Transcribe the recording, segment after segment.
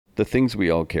The Things We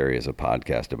All Carry is a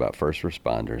podcast about first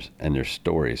responders and their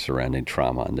stories surrounding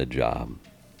trauma on the job.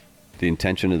 The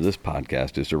intention of this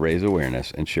podcast is to raise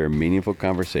awareness and share meaningful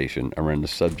conversation around a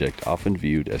subject often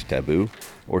viewed as taboo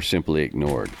or simply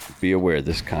ignored. Be aware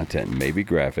this content may be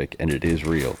graphic and it is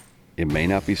real. It may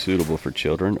not be suitable for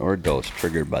children or adults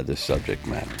triggered by this subject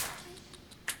matter.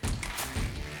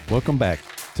 Welcome back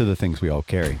to The Things We All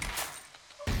Carry.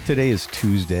 Today is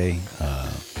Tuesday,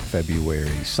 February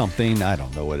something. I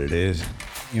don't know what it is.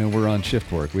 You know, we're on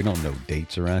shift work. We don't know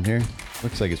dates around here.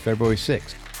 Looks like it's February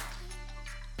 6th.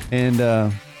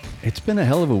 And it's been a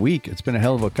hell of a week. It's been a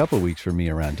hell of a couple of weeks for me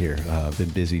around here. I've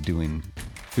been busy doing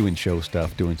show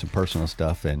stuff, doing some personal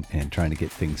stuff, and trying to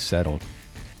get things settled.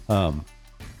 And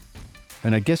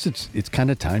I guess it's kind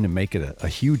of time to make it a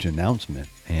huge announcement.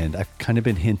 And I've kind of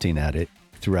been hinting at it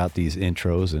throughout these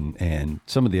intros and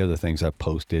some of the other things I've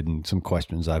posted and some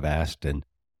questions I've asked. And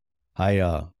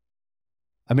I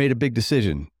made a big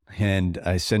decision, and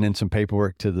I sent in some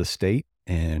paperwork to the state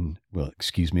and,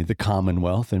 the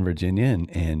Commonwealth in Virginia,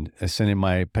 and I sent in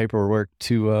my paperwork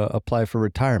to apply for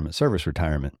retirement, service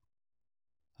retirement.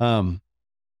 It's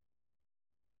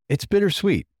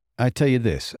bittersweet. I tell you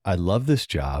this, I love this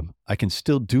job. I can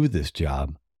still do this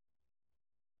job,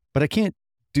 but I can't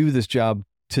do this job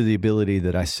to the ability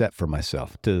that I set for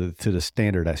myself, to the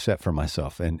standard I set for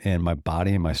myself. And my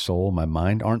body and my soul, my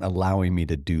mind aren't allowing me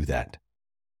to do that.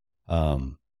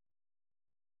 I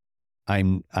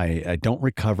don't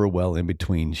recover well in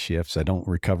between shifts. I don't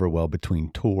recover well between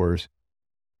tours.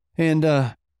 And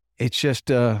it's just,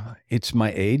 it's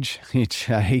my age.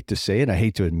 I hate to say it. I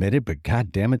hate to admit it, but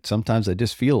God damn it, sometimes I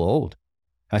just feel old.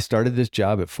 I started this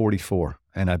job at 44,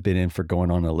 and I've been in for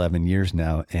going on 11 years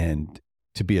now. And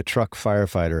to be a truck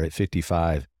firefighter at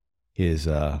 55 is,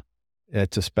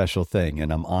 it's a special thing.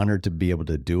 And I'm honored to be able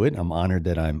to do it. I'm honored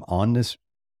that I'm on this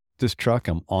truck,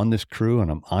 I'm on this crew,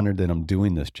 and I'm honored that I'm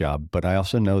doing this job. But I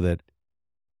also know that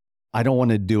I don't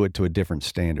want to do it to a different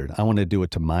standard. I want to do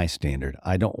it to my standard.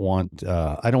 I don't want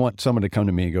someone to come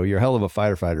to me and go, "You're a hell of a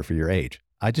firefighter for your age."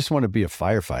 I just want to be a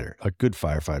firefighter, a good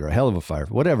firefighter, a hell of a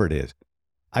firefighter, whatever it is.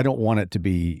 I don't want it to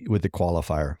be with the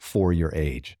qualifier for your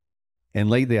age. And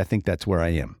lately, I think that's where I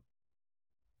am.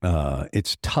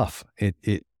 It's tough.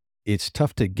 It's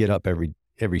tough to get up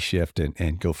every shift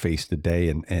and go face the day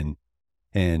and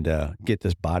get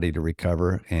this body to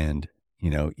recover. And, you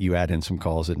know, you add in some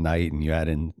calls at night, and you add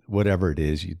in whatever it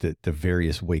is, the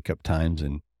various wake up times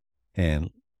and,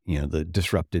 you know, the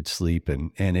disrupted sleep,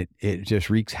 and it just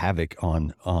wreaks havoc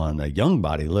on a young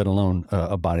body, let alone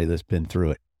a body that's been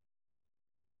through it.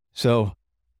 So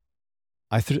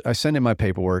I sent in my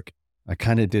paperwork. I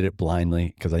kind of did it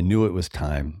blindly because I knew it was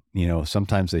time. You know,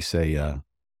 sometimes they say,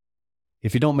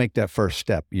 if you don't make that first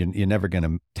step, you're never going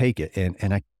to take it.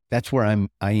 And that's where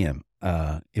I am.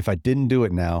 If I didn't do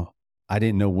it now, I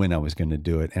didn't know when I was going to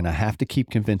do it. And I have to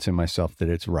keep convincing myself that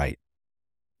it's right.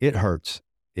 It hurts.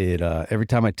 Every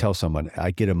time I tell someone, I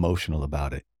get emotional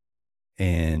about it.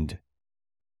 And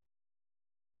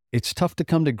it's tough to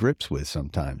come to grips with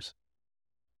sometimes.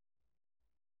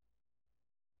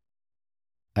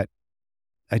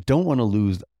 I don't want to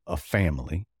lose a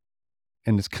family.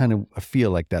 And it's kind of, I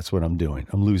feel like that's what I'm doing.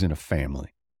 I'm losing a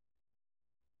family.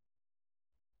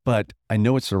 But I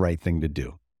know it's the right thing to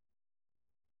do.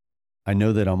 I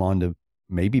know that I'm on to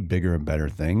maybe bigger and better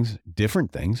things,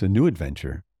 different things, a new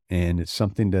adventure. And it's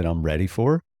something that I'm ready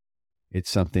for.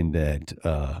 It's something that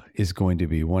is going to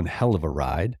be one hell of a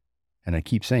ride. And I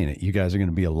keep saying it, you guys are going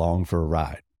to be along for a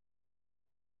ride.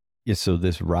 Yeah, so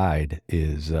this ride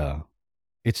is,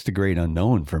 it's the great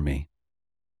unknown for me.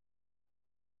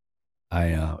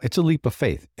 It's a leap of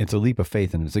faith. It's a leap of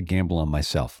faith, and it's a gamble on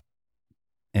myself.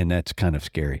 And that's kind of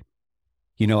scary.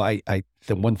 You know,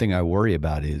 the one thing I worry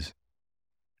about is,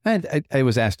 and I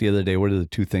was asked the other day, what are the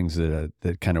two things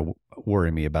that kind of worry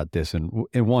me about this? And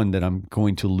one, that I'm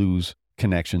going to lose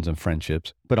connections and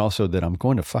friendships, but also that I'm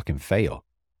going to fucking fail.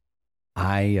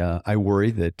 I worry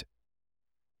that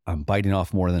I'm biting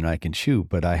off more than I can chew,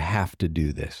 but I have to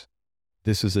do this.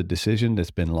 This is a decision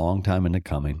that's been a long time in the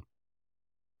coming.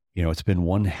 You know, it's been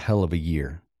one hell of a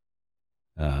year.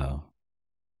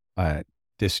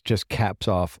 This just caps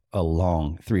off a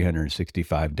long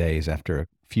 365 days after a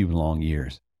few long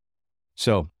years.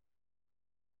 So,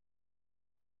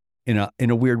 in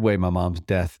a weird way, my mom's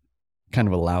death kind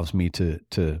of allows me to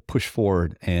push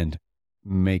forward and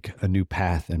make a new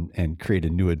path and create a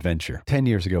new adventure. 10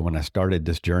 years ago, when I started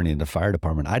this journey in the fire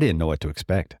department, I didn't know what to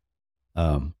expect.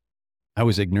 I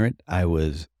was ignorant. I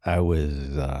was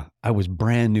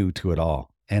brand new to it all,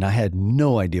 and I had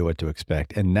no idea what to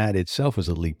expect. And that itself was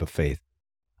a leap of faith.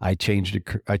 I changed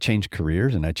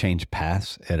careers and I changed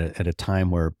paths at a time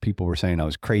where people were saying I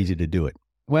was crazy to do it.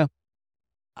 Well,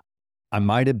 I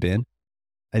might have been,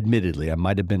 admittedly, I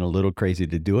might have been a little crazy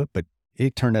to do it, but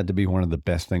it turned out to be one of the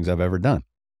best things I've ever done.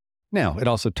 Now, it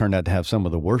also turned out to have some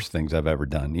of the worst things I've ever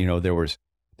done. There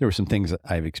were some things that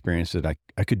I've experienced that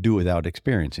I could do without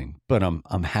experiencing, but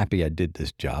I'm happy I did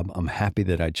this job. I'm happy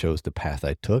that I chose the path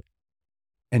I took.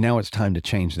 And now it's time to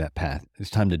change that path. It's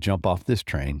time to jump off this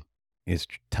train. It's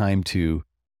time to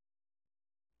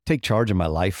take charge of my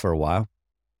life for a while.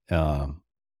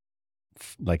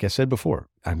 Like I said before,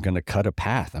 I'm going to cut a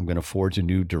path. I'm going to forge a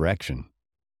new direction.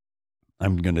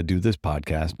 I'm going to do this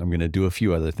podcast. I'm going to do a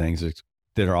few other things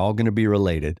that are all going to be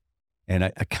related. And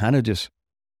I kind of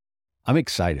I'm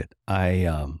excited.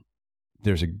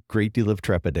 There's a great deal of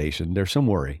trepidation. There's some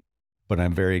worry, but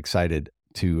I'm very excited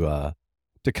to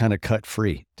kind of cut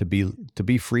free, to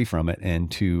be free from it, and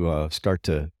to start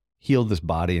to heal this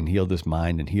body and heal this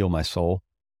mind and heal my soul,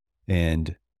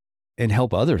 and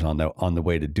help others on the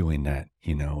way to doing that.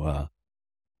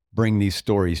 Bring these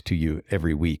stories to you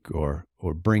every week, or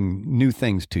bring new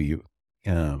things to you.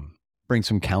 Bring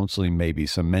some counseling, maybe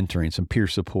some mentoring, some peer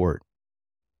support.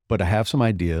 But I have some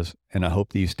ideas, and I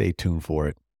hope that you stay tuned for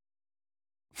it.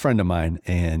 Friend of mine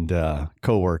and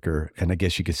coworker, and I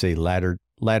guess you could say ladder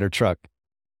truck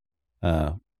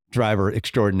driver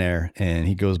extraordinaire, and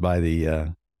he goes by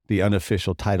the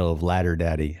unofficial title of Ladder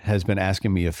Daddy, has been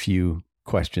asking me a few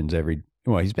questions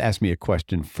he's asked me a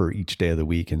question for each day of the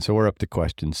week. And so we're up to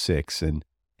question 6, and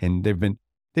they've been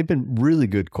really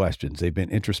good questions. They've been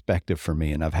introspective for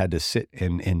me, and I've had to sit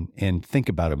and think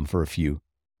about them for a few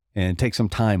and take some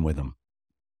time with them.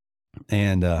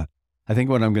 And I think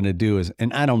what I'm going to do is,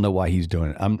 and I don't know why he's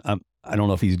doing it. I don't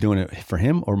know if he's doing it for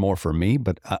him or more for me,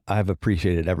 but I've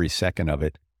appreciated every second of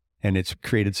it. And it's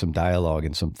created some dialogue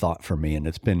and some thought for me. And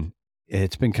it's been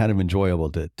kind of enjoyable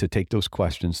to take those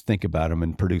questions, think about them,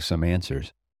 and produce some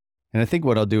answers. And I think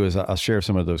what I'll do is I'll share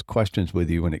some of those questions with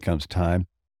you when it comes time.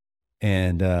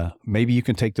 And maybe you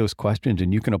can take those questions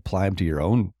and you can apply them to your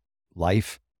own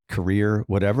life, career,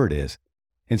 whatever it is,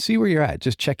 and see where you're at.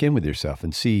 Just check in with yourself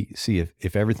and see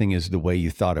if everything is the way you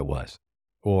thought it was,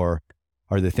 or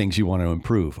are there things you want to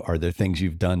improve? Are there things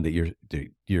you've done that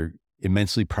you're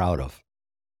immensely proud of?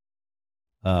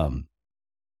 I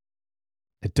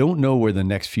don't know where the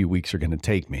next few weeks are going to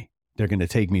take me. They're going to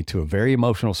take me to a very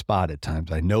emotional spot at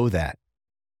times. I know that.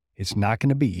 It's not going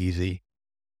to be easy.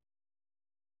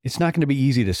 It's not going to be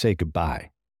easy to say goodbye.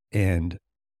 And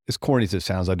as corny as it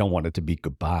sounds, I don't want it to be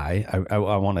goodbye. I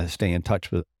want to stay in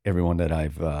touch with everyone that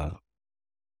I've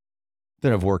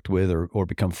worked with or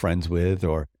become friends with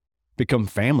or become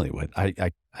family with.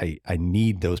 I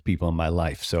need those people in my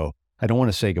life. So I don't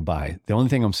want to say goodbye. The only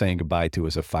thing I'm saying goodbye to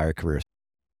is a fire career.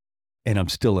 And I'm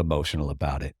still emotional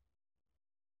about it.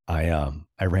 I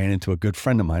ran into a good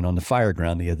friend of mine on the fire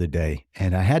ground the other day,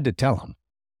 and I had to tell him,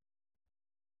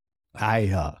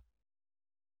 I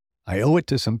owe it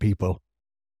to some people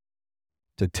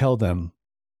to tell them,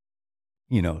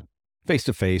 face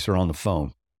to face or on the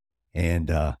phone.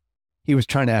 And he was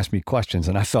trying to ask me questions,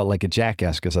 and I felt like a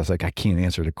jackass because I was like, I can't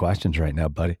answer the questions right now,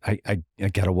 buddy. I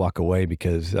got to walk away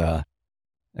because,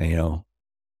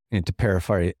 and to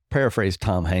paraphrase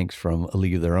Tom Hanks from A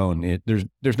League of Their Own,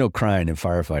 there's no crying in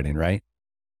firefighting, right?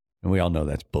 And we all know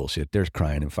that's bullshit. There's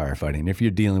crying in firefighting. If you're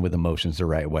dealing with emotions the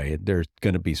right way, there's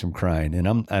going to be some crying. And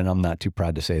I'm not too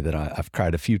proud to say that I've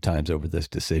cried a few times over this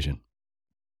decision.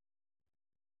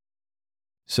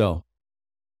 So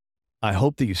I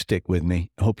hope that you stick with me.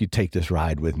 I hope you take this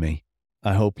ride with me.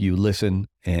 I hope you listen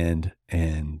and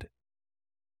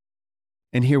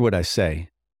hear what I say.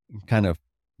 Kind of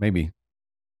maybe,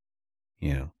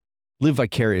 live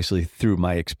vicariously through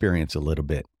my experience a little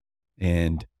bit.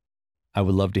 And I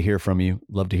would love to hear from you.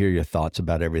 Love to hear your thoughts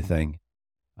about everything.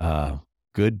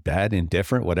 Good, bad,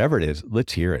 indifferent, whatever it is.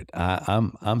 Let's hear it.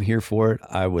 I'm here for it.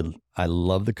 I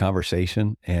love the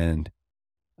conversation, and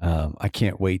I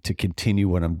can't wait to continue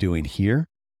what I'm doing here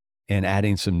and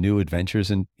adding some new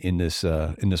adventures in this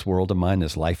world of mine,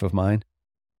 this life of mine,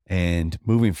 and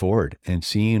moving forward and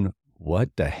seeing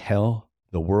what the hell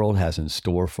the world has in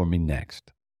store for me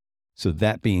next. So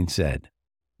that being said,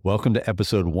 welcome to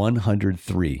episode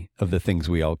 103 of The Things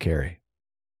We All Carry.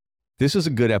 This is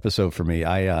a good episode for me.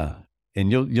 And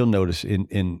you'll notice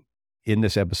in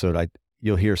this episode,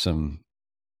 you'll hear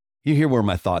where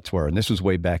my thoughts were. And this was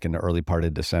way back in the early part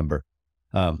of December.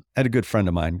 I had a good friend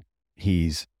of mine.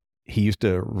 He used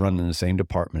to run in the same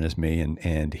department as me,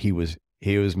 and he was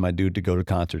my dude to go to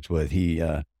concerts with. He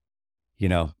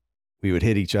we would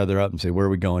hit each other up and say, where are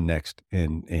we going next?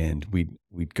 And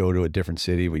we'd go to a different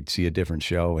city, we'd see a different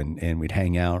show, and we'd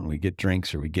hang out and we'd get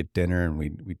drinks or we'd get dinner, and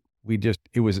we just,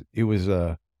 it was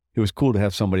cool to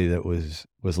have somebody that was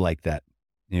like that.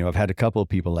 You know, I've had a couple of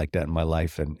people like that in my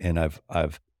life, and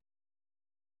I've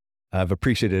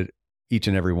appreciated each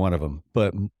and every one of them.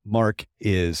 But Mark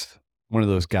is one of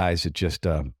those guys that just,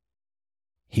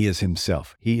 he is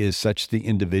himself. He is such the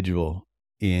individual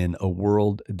in a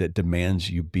world that demands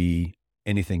you be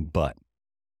anything but.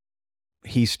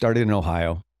 He started in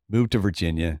Ohio, moved to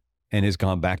Virginia, and has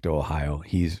gone back to Ohio.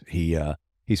 He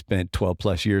spent 12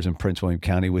 plus years in Prince William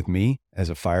County with me as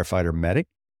a firefighter-medic.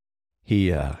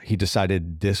 He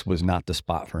decided this was not the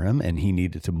spot for him, and he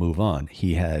needed to move on.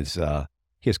 He has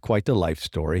quite the life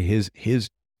story. His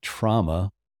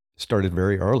trauma started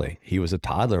very early. He was a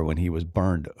toddler when he was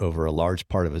burned over a large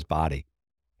part of his body.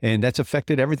 And that's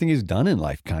affected everything he's done in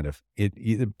life, kind of,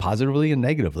 either positively and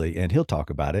negatively. And he'll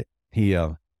talk about it. He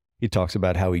talks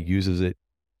about how he uses it.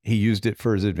 He used it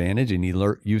for his advantage, and he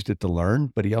used it to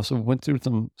learn, but he also went through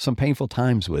some painful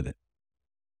times with it.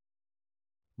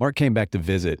 Mark came back to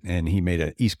visit, and he made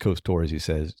an East Coast tour, as he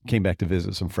says, came back to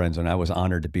visit some friends, and I was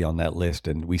honored to be on that list.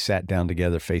 And we sat down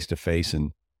together face to face,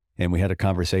 and we had a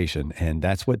conversation. And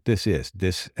that's what this is.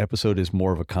 This episode is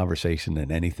more of a conversation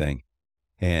than anything.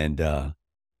 And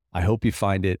I hope you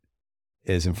find it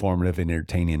as informative and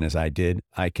entertaining as I did.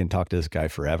 I can talk to this guy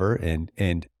forever, and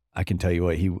I can tell you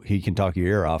what, he can talk your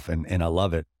ear off, and I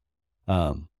love it.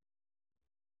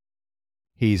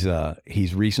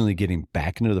 He's recently getting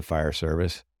back into the fire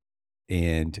service,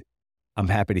 and I'm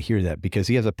happy to hear that because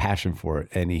he has a passion for it,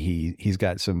 and he's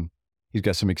got some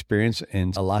experience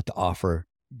and a lot to offer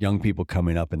young people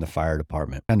coming up in the fire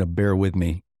department. Kind of bear with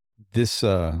me. This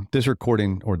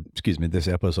recording, or excuse me, this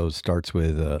episode starts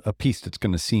with a piece that's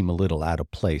going to seem a little out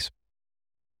of place.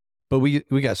 But we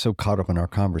got so caught up in our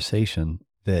conversation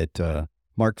that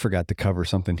Mark forgot to cover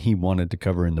something he wanted to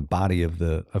cover in the body of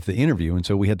the interview, and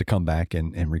so we had to come back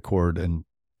and record and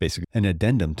basically an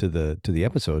addendum to the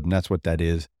episode, and that's what that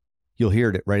is. You'll hear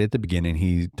it right at the beginning.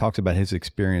 He talks about his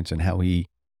experience and how he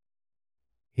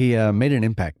made an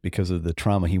impact because of the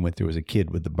trauma he went through as a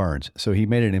kid with the burns. So he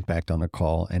made an impact on the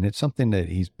call, and it's something that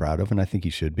he's proud of, and I think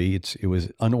he should be. It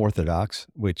was unorthodox,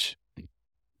 which,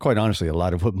 quite honestly, a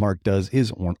lot of what Mark does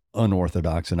is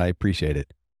unorthodox, and I appreciate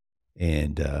it.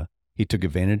 And he took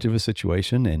advantage of a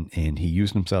situation, and he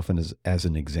used himself as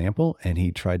an example, and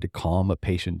he tried to calm a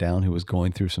patient down who was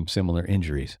going through some similar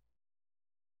injuries.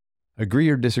 Agree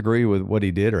or disagree with what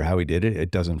he did or how he did it,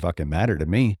 it doesn't fucking matter to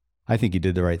me. I think he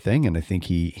did the right thing, and I think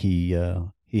he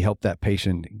helped that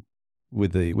patient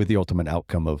with the ultimate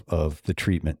outcome of the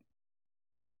treatment.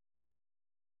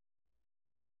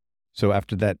 So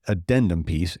after that addendum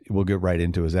piece, we'll get right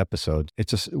into his episode.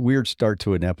 It's a weird start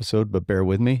to an episode, but bear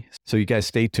with me. So you guys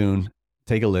stay tuned,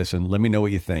 take a listen, let me know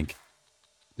what you think.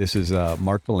 This is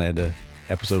Mark Belanda,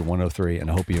 episode 103,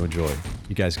 and I hope you enjoy.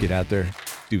 You guys get out there,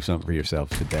 do something for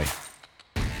yourselves today.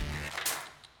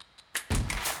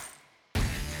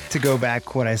 To go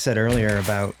back what I said earlier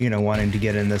about, wanting to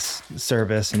get in this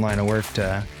service and line of work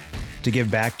to give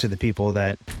back to the people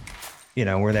that,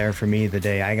 were there for me the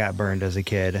day I got burned as a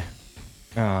kid.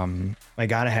 I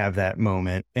got to have that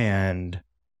moment, and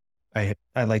I'd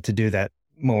like to do that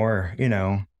more,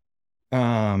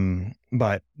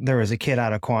 but there was a kid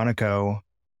out of Quantico,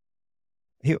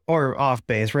 or off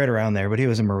base, right around there, but he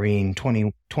was a Marine,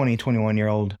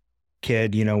 21-year-old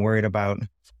kid, worried about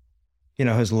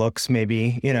his looks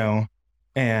maybe,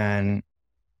 and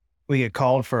we get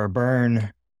called for a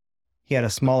burn. He had a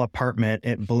small apartment.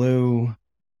 It blew.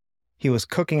 He was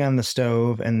cooking on the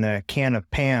stove, and the can of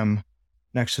Pam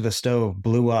next to the stove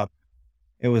blew up.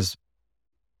 It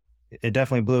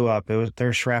definitely blew up.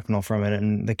 There's shrapnel from it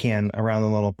in the can around the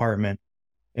little apartment.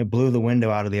 It blew the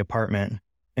window out of the apartment.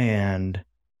 And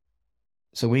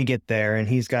so we get there, and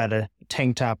he's got a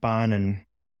tank top on, and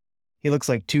he looks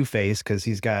like Two-Face because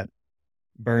he's got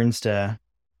burns to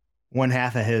one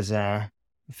half of his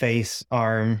face,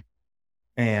 arm,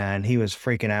 and he was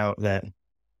freaking out that,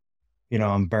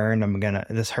 I'm burned,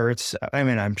 this hurts. I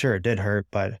mean, I'm sure it did hurt,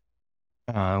 but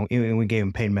we gave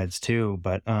him pain meds too,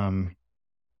 but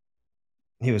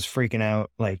he was freaking out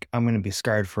like, I'm going to be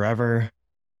scarred forever.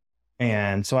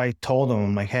 And so I told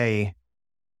him, like, hey,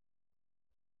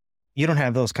 you don't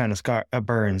have those kind of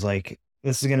burns. Like,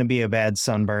 this is going to be a bad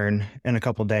sunburn in a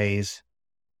couple days,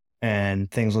 and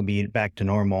things will be back to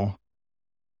normal.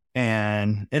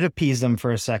 And it appeased him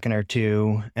for a second or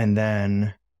two, and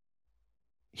then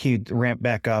he'd ramp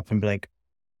back up and be like,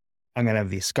 I'm going to have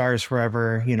these scars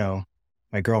forever.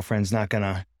 My girlfriend's not going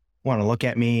to want to look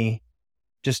at me.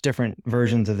 just different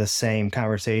versions of the same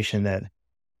conversation that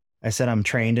I said, I'm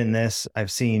trained in this.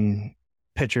 I've seen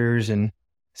pictures and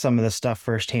some of the stuff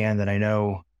firsthand that I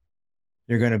know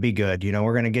you're going to be good. You know,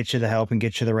 we're going to get you the help and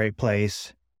get you the right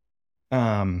place.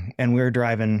 And we were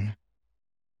driving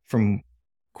from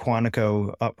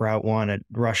Quantico up Route 1 at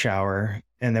rush hour,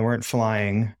 and they weren't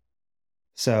flying.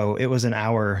 So it was an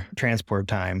hour transport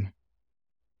time.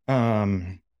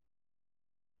 And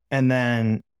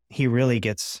then he really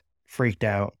gets freaked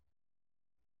out.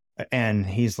 And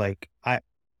he's like,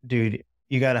 dude,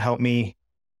 you got to help me.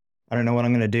 I don't know what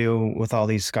I'm going to do with all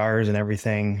these scars and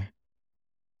everything.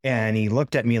 And he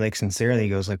looked at me like sincerely. He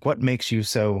goes like, what makes you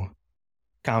so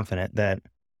confident that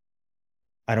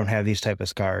I don't have these type of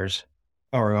scars,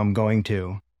 or I'm going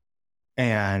to?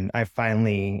 And I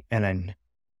finally, and then,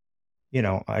 you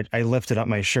know, I lifted up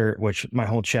my shirt, which my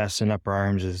whole chest and upper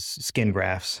arms is skin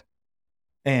grafts.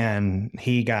 And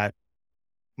he got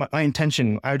my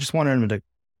intention. I just wanted him to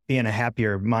be in a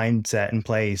happier mindset and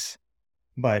place,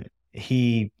 but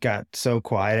he got so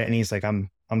quiet and he's like, I'm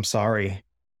sorry.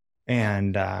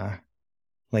 And,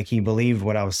 like he believed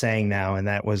what I was saying now. And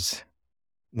that was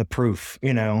the proof,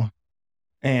 you know,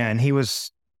 and he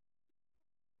was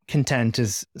content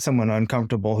as someone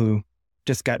uncomfortable who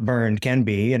just got burned can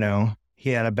be, you know.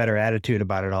 He had a better attitude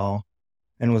about it all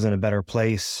and was in a better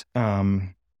place.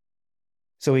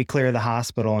 So we cleared the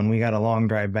hospital and we got a long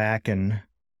drive back, and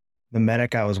the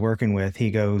medic I was working with, he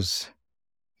goes,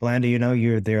 Blanda, you know,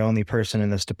 you're the only person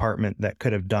in this department that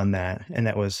could have done that. And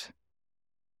that was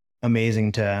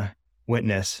amazing to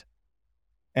witness.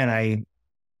 And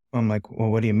I'm like,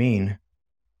 well, what do you mean?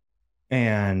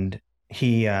 And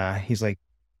he's like,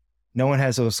 no one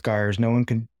has those scars. No one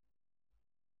can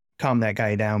calm that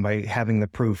guy down by having the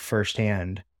proof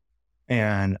firsthand.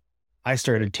 And I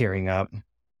started tearing up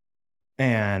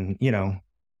and, you know,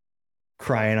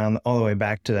 crying all the way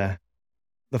back to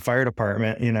the fire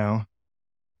department, you know,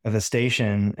 of the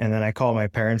station. And then I called my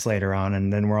parents later on,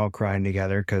 and then we're all crying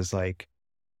together because, like,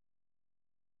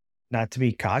 not to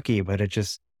be cocky, but it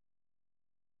just,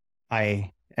 and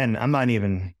I'm not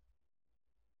even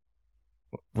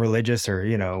religious or,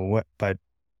 you know, what, but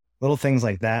little things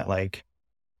like that. Like,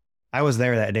 I was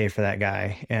there that day for that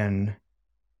guy, and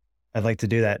I'd like to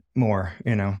do that more,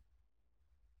 you know.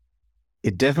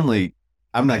 It definitely,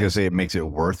 I'm not going to say it makes it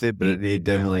worth it, but it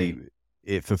definitely,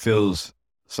 it fulfills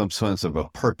some sense of a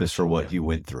purpose for what you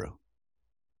went through.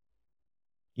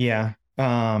 Yeah.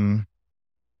 To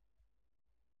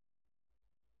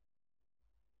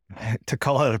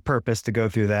call it a purpose to go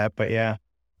through that, but yeah.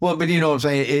 Well, but you know what I'm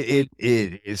saying?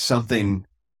 It is something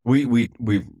we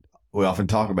often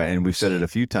talk about, and we've said it a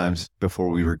few times before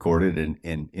we recorded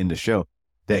and in the show,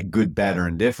 that good, bad, or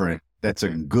indifferent, that's a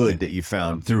good that you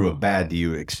found through a bad that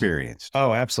you experienced.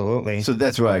 Oh, absolutely. So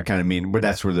that's what I kind of mean, but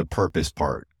that's where the purpose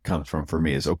part comes from for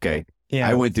me is, okay, yeah,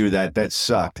 I went through that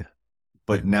sucked,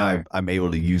 but now I'm able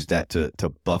to use that to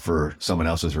buffer someone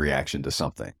else's reaction to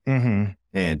something. Mm-hmm.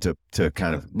 And to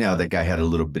kind of, now that guy had a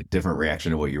little bit different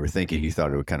reaction to what you were thinking. You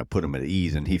thought it would kind of put him at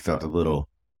ease, and he felt a little,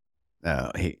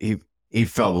 he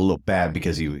felt a little bad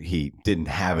because he didn't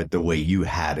have it the way you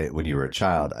had it when you were a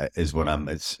child, is what I'm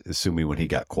assuming when he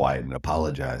got quiet and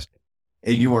apologized.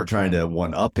 And you weren't trying to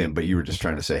one up him, but you were just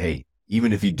trying to say, hey,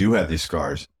 even if you do have these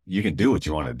scars, you can do what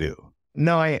you want to do.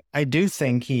 No, I do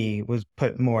think he was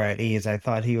put more at ease. I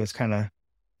thought he was kind of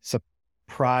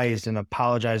surprised and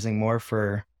apologizing more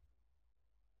for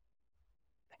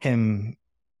him,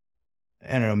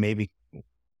 I don't know, maybe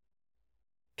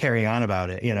carrying on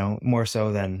about it, you know, more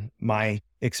so than my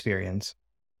experience.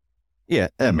 Yeah,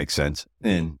 that makes sense.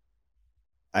 And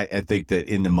I think that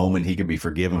in the moment he can be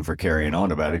forgiven for carrying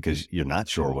on about it because you're not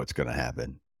sure what's going to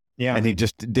happen. Yeah. And he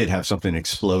just did have something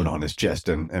explode on his chest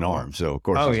and arm. So of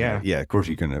course, of course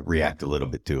you can react a little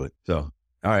bit to it. So,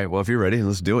 all right, well, if you're ready,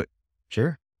 let's do it.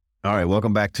 Sure. All right.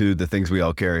 Welcome back to The Things We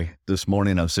All Carry. This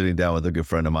morning, I'm sitting down with a good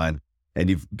friend of mine, and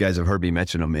you guys have heard me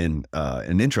mention him in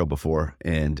an intro before,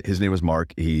 and his name is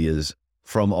Mark. He is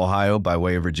from Ohio by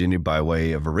way of Virginia,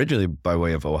 originally by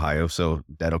way of Ohio. So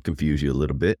that'll confuse you a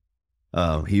little bit.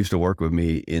 He used to work with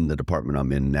me in the department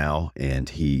I'm in now, and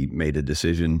he made a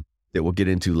decision that we'll get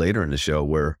into later in the show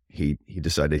where he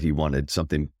decided he wanted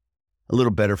something a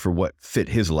little better for what fit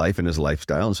his life and his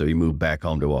lifestyle. And so he moved back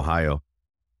home to Ohio.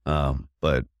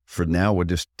 But for now, we'll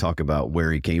just talk about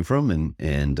where he came from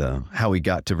and how he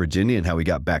got to Virginia and how he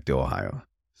got back to Ohio.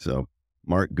 So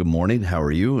Mark, good morning. How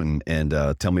are you? And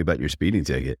tell me about your speeding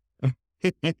ticket.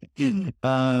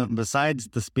 Besides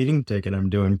the speeding ticket, I'm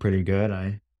doing pretty good.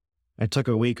 I took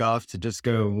a week off to just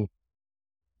go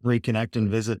reconnect and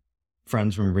visit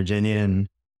friends from Virginia and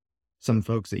some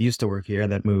folks that used to work here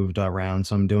that moved around.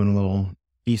 So I'm doing a little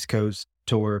East Coast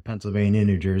tour, Pennsylvania,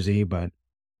 New Jersey, but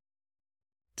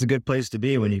it's a good place to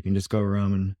be when you can just go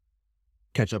around and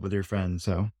catch up with your friends.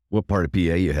 So What part of PA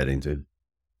you heading to?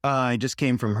 I just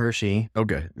came from Hershey.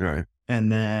 Okay. All right.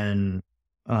 And then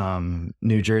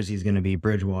New Jersey is going to be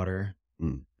Bridgewater.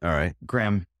 All right.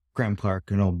 Graham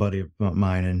Clark, an old buddy of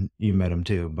mine, and you met him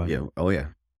too. But Yeah. Oh, yeah.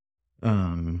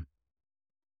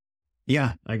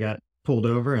 yeah, I got pulled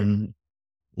over, and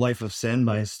Life of Sin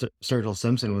by Sturgill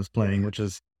Simpson was playing, which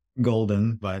is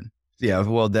golden. But Yeah.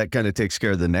 Well, that kind of takes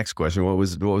care of the next question. What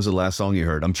was the last song you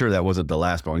heard? I'm sure that wasn't the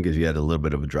last one because you had a little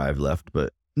bit of a drive left,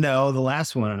 but. no, the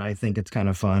last one, and I think it's kind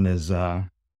of fun, is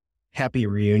Happy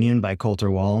Reunion by Coulter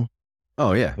Wall.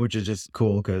 Oh, yeah. Which is just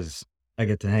cool because I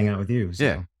get to hang out with you. So.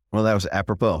 Yeah. Well, that was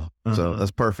apropos. So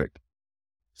that's perfect.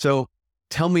 So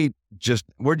tell me, just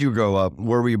where'd you grow up?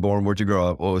 Where were you born? Where'd you grow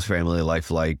up? What was family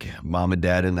life like? Mom and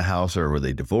dad in the house, or were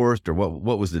they divorced, or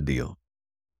what was the deal?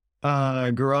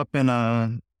 I grew up in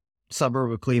a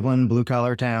suburb of Cleveland, blue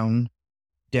collar town.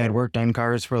 Dad worked on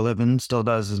cars for a living, still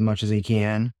does as much as he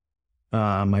can.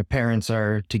 My parents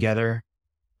are together.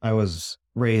 I was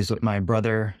raised with my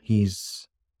brother. He's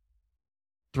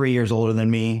 3 years older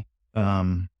than me.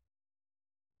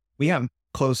 We got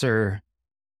closer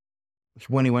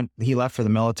when he left for the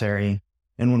military,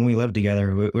 and when we lived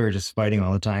together, we were just fighting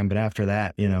all the time. But after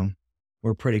that,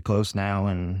 we're pretty close now,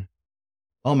 and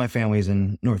all my family's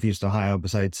in Northeast Ohio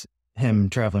besides him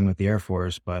traveling with the Air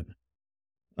Force. But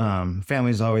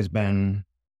family's always been,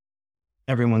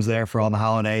 everyone's there for all the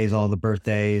holidays, all the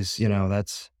birthdays.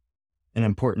 That's an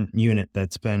important unit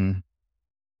that's been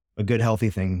a good,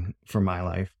 healthy thing for my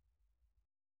life.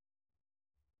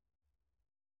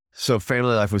 So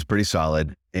family life was pretty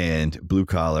solid and blue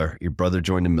collar. Your brother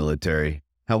joined the military.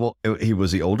 How old?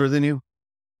 Was he older than you?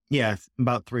 Yeah,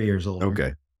 about 3 years older.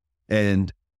 Okay.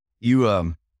 And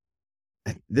you,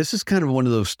 this is kind of one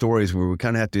of those stories where we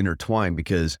kind of have to intertwine,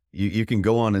 because you can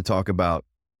go on and talk about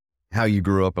how you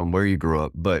grew up and where you grew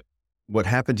up, but what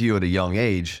happened to you at a young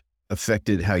age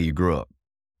affected how you grew up.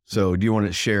 So do you want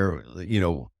to share,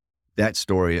 that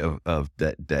story of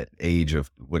that age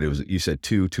of what it was? You said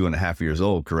 2.5 years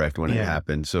old, correct? When it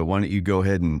happened. So why don't you go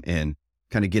ahead and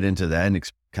kind of get into that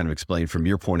and kind of explain from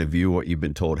your point of view what you've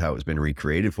been told, how it's been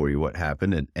recreated for you, what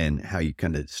happened, and how you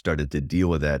kind of started to deal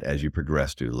with that as you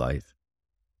progressed through life.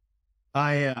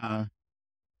 So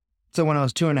when I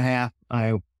was 2.5,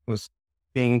 I was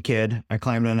being a kid. I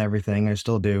climbed on everything. I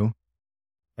still do.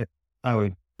 I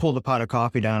would pull the pot of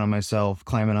coffee down on myself,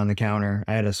 climbing on the counter.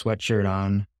 I had a sweatshirt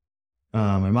on.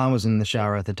 My mom was in the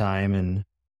shower at the time, and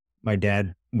my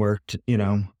dad worked,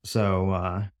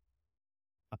 so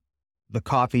the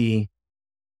coffee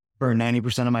burned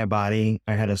 90% of my body.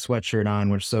 I had a sweatshirt on,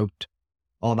 which soaked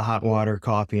all the hot water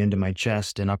coffee into my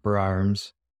chest and upper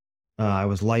arms. I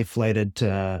was life flighted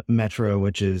to Metro,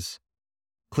 which is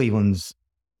Cleveland's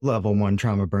level 1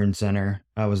 trauma burn center.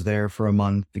 I was there for a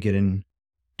month to get in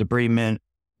debridement,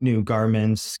 new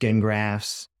garments, skin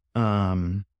grafts.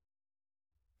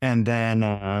 And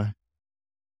then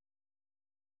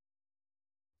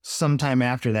sometime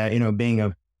after that, being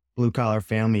a blue collar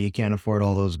family, you can't afford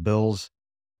all those bills,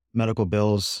 medical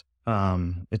bills.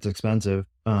 It's expensive.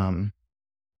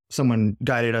 Someone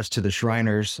guided us to the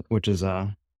Shriners, which is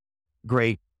a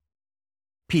great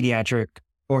pediatric,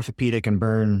 orthopedic, and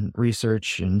burn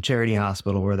research and charity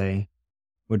hospital, where they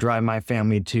would drive my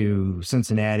family to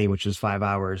Cincinnati, which is 5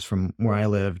 hours from where I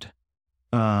lived.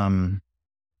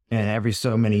 And every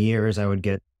so many years, I would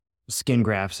get skin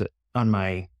grafts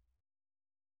on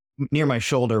near my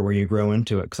shoulder where you grow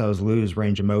into it, because I was lose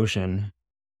range of motion.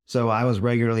 So I was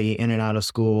regularly in and out of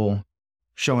school,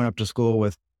 showing up to school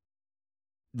with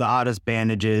the oddest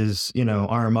bandages,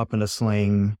 arm up in a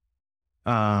sling.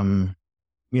 When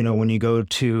you go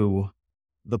to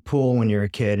the pool when you're a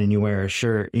kid and you wear a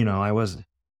shirt, I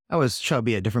was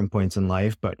chubby at different points in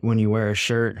life, but when you wear a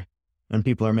shirt and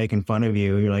people are making fun of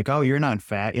you, you're like, oh, you're not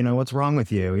fat. What's wrong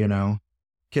with you?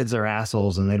 Kids are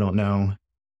assholes and they don't know,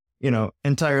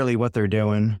 entirely what they're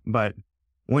doing. But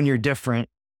when you're different,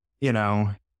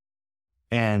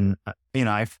 and,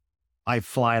 I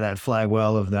fly that flag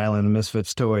well of the Island of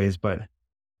Misfits toys, but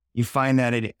you find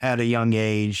that at a young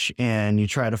age, and you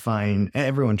try to find,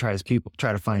 everyone try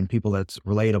to find people that's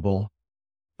relatable.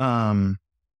 But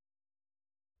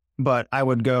I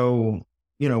would go,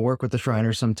 work with the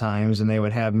Shriners sometimes, and they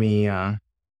would have me, when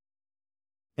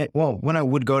I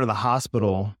would go to the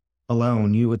hospital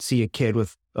alone, you would see a kid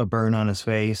with a burn on his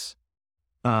face.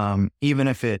 Even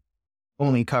if it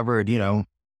only covered, a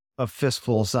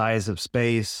fistful size of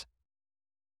space,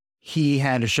 he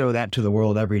had to show that to the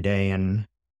world every day. And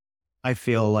I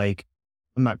feel like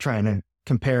I'm not trying to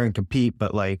compare and compete,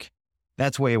 but like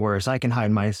that's way worse. I can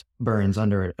hide my burns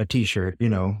under a t-shirt,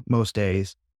 most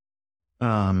days.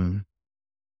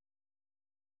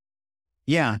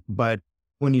 Yeah, but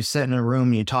when you sit in a room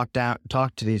and you talk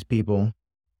to these people,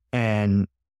 and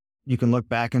you can look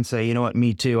back and say, you know what,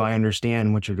 me too. I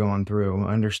understand what you're going through.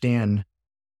 I understand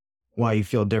why you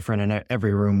feel different in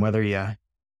every room, whether you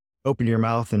open your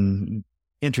mouth and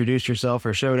introduce yourself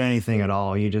or showed anything at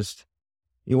all. You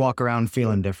walk around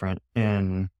feeling different.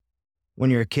 And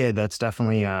when you're a kid, that's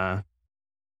definitely a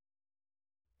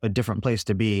different place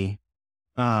to be.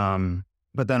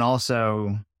 But then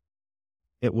also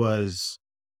it was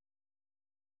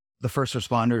the first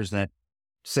responders that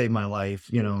saved my life.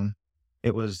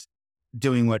 It was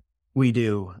doing what we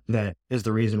do that is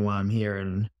the reason why I'm here.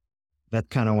 And that's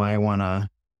kind of why when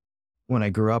I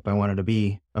grew up, I wanted to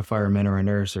be a fireman or a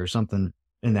nurse or something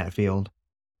in that field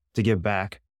to give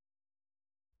back.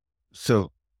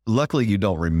 So luckily you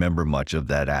don't remember much of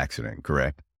that accident,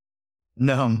 correct?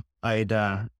 No, I'd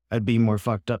be more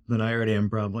fucked up than I already am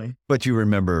probably. But you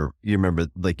remember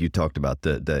like you talked about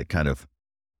that kind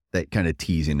of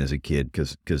teasing as a kid,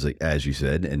 because like, as you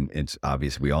said, and it's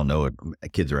obvious, we all know it,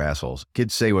 kids are assholes.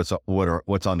 Kids say what's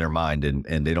on their mind,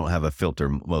 and they don't have a filter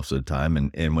most of the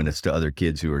time. And when it's to other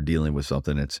kids who are dealing with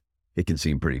something, it can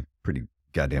seem pretty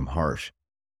goddamn harsh.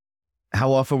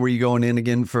 How often were you going in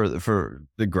again for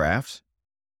the grafts?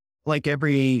 Like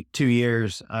every 2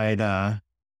 years, I'd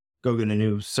go get a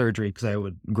new surgery because I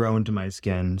would grow into my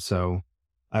skin. So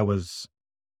I was,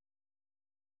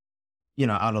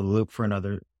 out of the loop for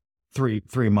another three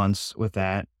months with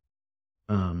that.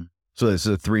 So it's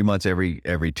 3 months every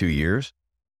 2 years?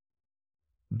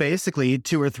 Basically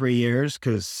 2 or 3 years,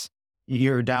 because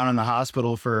you're down in the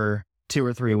hospital for 2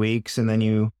 or 3 weeks, and then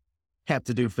you have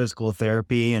to do physical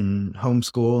therapy and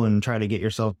homeschool and try to get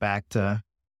yourself back to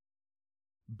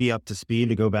be up to speed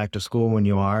to go back to school when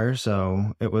you are.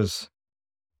 So it was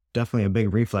definitely a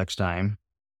big reflex time.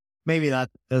 Maybe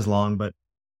not as long, but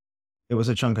it was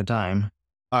a chunk of time.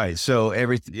 All right. So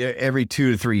every 2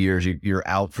 to 3 years, you're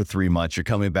out for 3 months. You're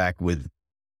coming back with,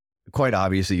 quite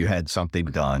obviously you had something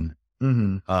done.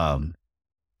 Mm-hmm.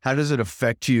 How does it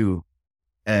affect you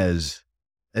as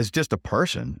just a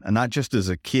person, and not just as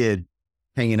a kid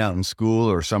hanging out in school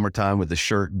or summertime with a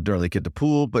shirt like at the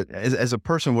pool, but as a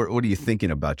person, what are you thinking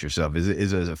about yourself? Does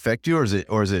it affect you,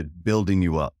 or is it building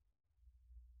you up?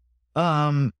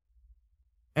 I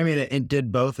mean, it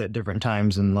did both at different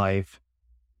times in life.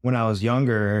 When I was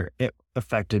younger, it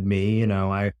affected me. You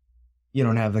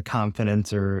don't have the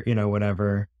confidence or,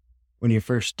 whatever. When you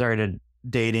first started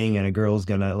dating and a girl's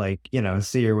gonna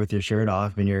see her with your shirt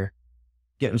off and you're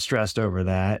getting stressed over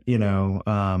that, now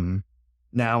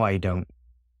I don't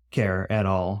care at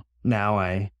all. Now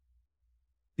I,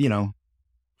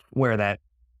 wear that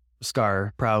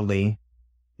scar proudly.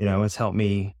 It's helped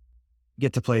me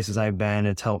get to places I've been.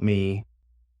 It's helped me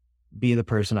be the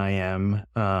person I am.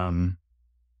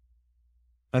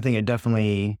 I think it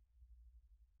definitely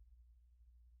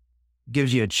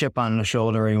gives you a chip on the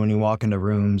shoulder when you walk into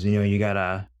rooms. You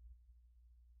gotta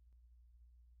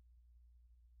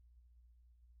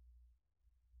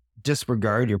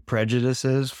disregard your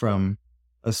prejudices from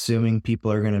assuming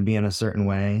people are going to be in a certain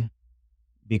way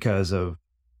because of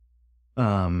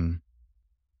the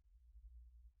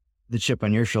chip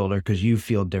on your shoulder, because you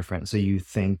feel different. So you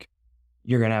think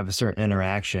you're going to have a certain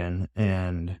interaction.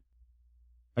 And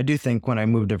I do think when I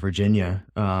moved to Virginia,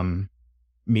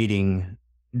 meeting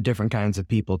different kinds of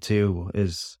people too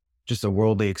is just a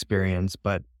worldly experience.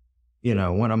 But,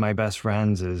 one of my best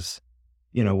friends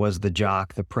was the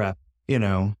jock, the prep,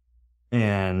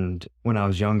 and when I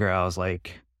was younger, I was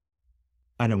like,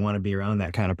 I didn't want to be around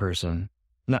that kind of person.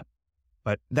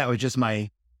 But that was just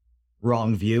my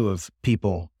wrong view of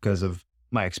people because of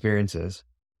my experiences.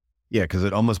 Yeah, because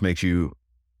it almost makes you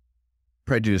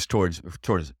prejudiced towards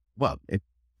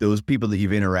those people that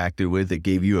you've interacted with that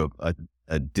gave you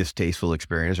a distasteful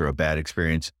experience or a bad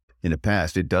experience in the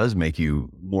past. It does make you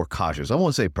more cautious. I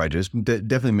won't say prejudiced, but it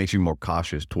definitely makes you more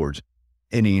cautious towards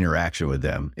any interaction with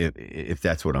them, if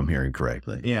that's what I'm hearing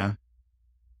correctly. Yeah.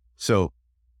 So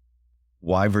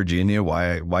why Virginia?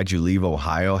 Why'd you leave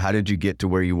Ohio? How did you get to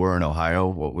where you were in Ohio?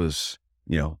 What was,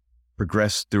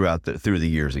 progressed through the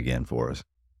years again for us?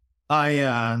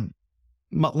 A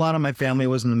lot of my family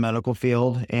was in the medical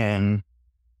field and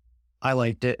I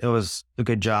liked it. It was a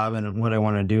good job and what I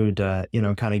want to do to,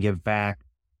 kind of give back.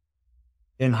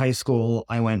 In high school,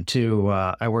 I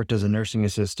worked as a nursing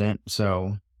assistant.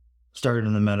 So started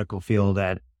in the medical field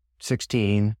at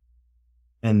 16.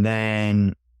 And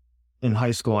then in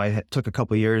high school, I took a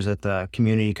couple years at the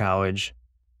community college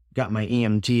got my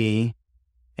EMT,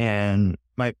 and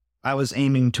I was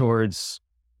aiming towards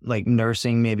like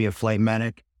nursing, maybe a flight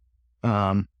medic.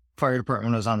 Fire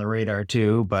department was on the radar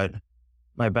too, but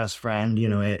my best friend,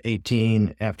 at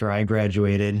 18, after I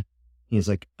graduated, he's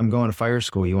like, I'm going to fire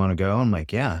school. You want to go? I'm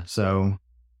like, yeah. So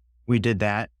we did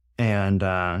that. And,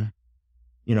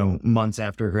 months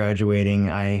after graduating,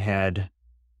 I had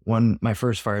my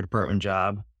first fire department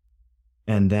job.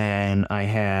 And then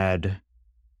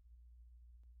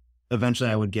eventually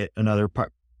I would get another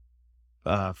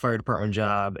fire department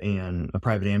job and a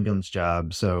private ambulance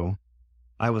job. So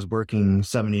I was working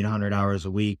 70 to 100 hours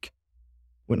a week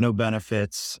with no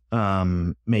benefits,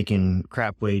 making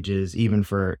crap wages, even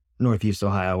for Northeast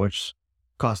Ohio, which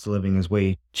cost of living is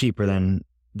way cheaper than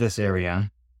this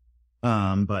area.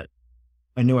 But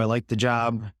I knew I liked the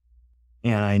job,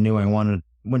 and I knew I wanted,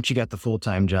 once you got the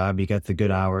full-time job, you got the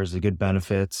good hours, the good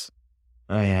benefits,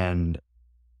 and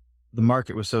the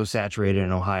market was so saturated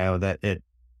in Ohio that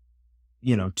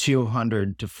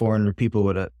 200 to 400 people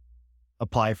would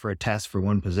apply for a test for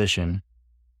one position,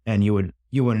 and you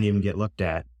wouldn't even get looked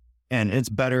at. And it's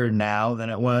better now than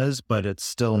it was, but it's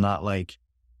still not like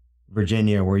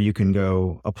Virginia where you can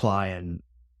go apply, and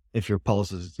if your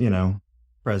pulse is,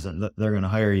 present, they're going to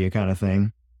hire you, kind of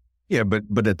thing. Yeah,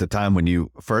 but at the time when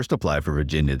you first applied for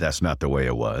Virginia, that's not the way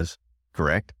it was,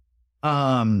 correct?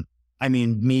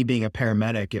 Me being a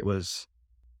paramedic, it was,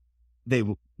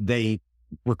 they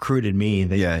recruited me.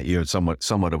 You had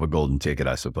somewhat of a golden ticket,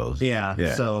 I suppose.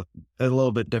 Yeah. So a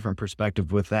little bit different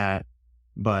perspective with that,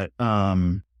 but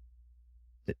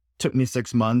it took me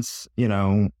 6 months.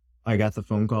 I got the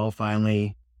phone call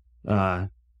finally to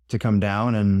come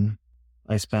down, and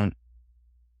I spent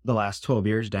the last 12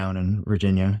 years down in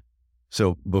Virginia.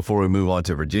 So before we move on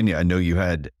to Virginia, I know you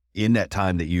had, in that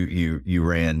time that you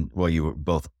ran, well, you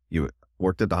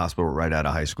worked at the hospital right out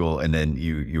of high school, and then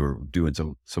you were doing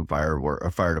some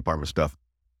fire department stuff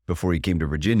before you came to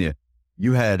Virginia.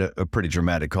 You had a pretty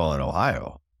dramatic call in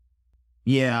Ohio.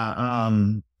 Yeah.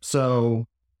 So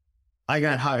I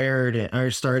got hired, I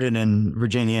started in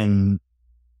Virginia in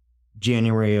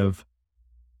January of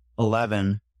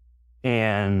 11,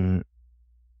 and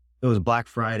it was Black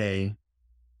Friday,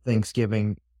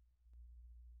 Thanksgiving,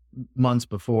 months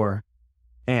before,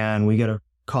 and we got a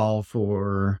call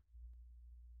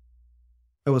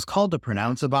it was called to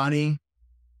pronounce a body,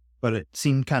 but it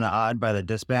seemed kind of odd by the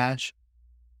dispatch.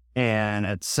 And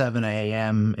at 7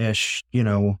 a.m. ish,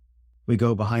 we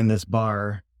go behind this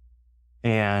bar,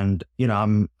 and,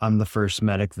 I'm the first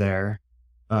medic there,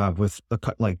 with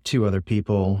like 2 other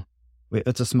people.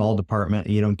 It's a small department.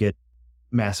 You don't get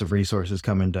massive resources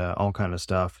coming to all kind of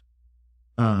stuff.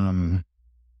 Found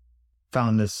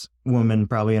this woman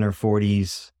probably in her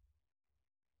 40s,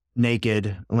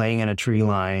 naked, laying in a tree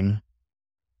line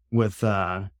with,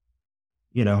 her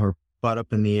butt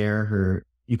up in the air.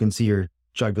 You can see her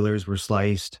jugulars were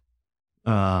sliced.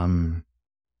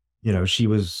 She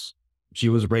was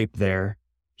raped there.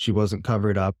 She wasn't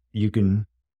covered up.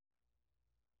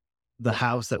 The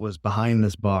house that was behind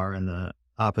this bar in the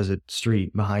opposite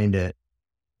street behind it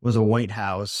was a white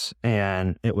house,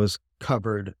 and it was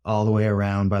covered all the way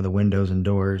around by the windows and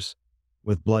doors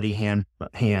with bloody hand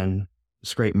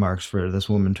scrape marks for this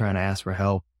woman trying to ask for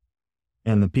help.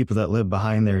 And the people that lived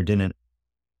behind there didn't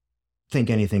think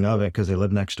anything of it because they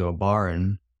lived next to a bar,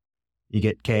 and you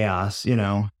get chaos,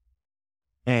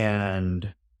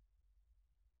 and,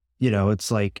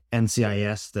 it's like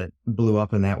NCIS that blew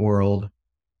up in that world,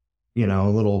 a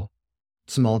little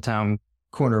small town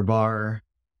corner bar,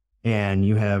 and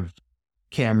you have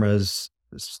cameras,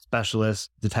 specialists,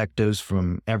 detectives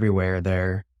from everywhere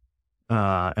there.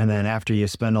 And then after you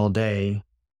spend all day,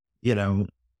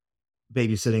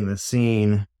 babysitting the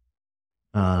scene,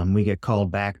 we get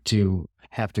called back to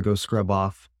have to go scrub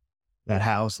off that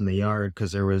house in the yard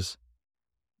because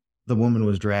the woman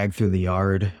was dragged through the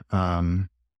yard.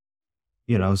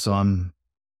 So I'm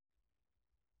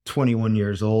 21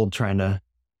 years old trying to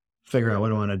figure out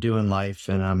what I want to do in life.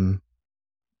 And I'm,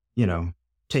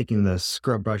 taking the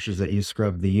scrub brushes that you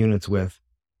scrub the units with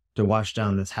to wash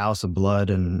down this house of blood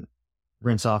and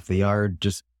rinse off the yard.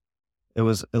 It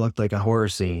looked like a horror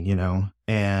scene,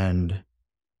 and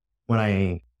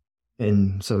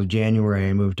so January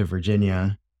I moved to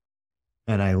Virginia,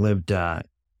 and I lived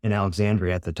in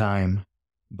Alexandria at the time,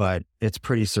 but it's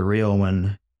pretty surreal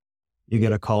when you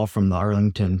get a call from the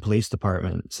Arlington Police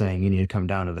Department saying you need to come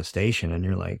down to the station, and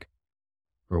you're like,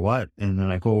 for what? And they're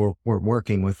like, well, we're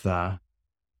working with the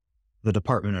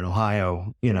department in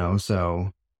Ohio,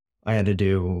 so I had to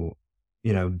do,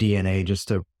 DNA just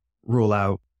to rule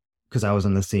out, because I was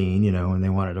on the scene, and they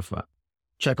wanted to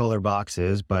check all their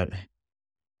boxes. But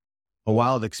a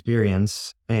wild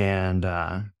experience, and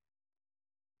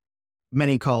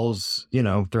many calls,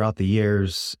 throughout the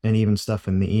years, and even stuff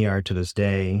in the ER to this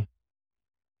day.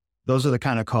 Those are the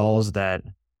kind of calls that,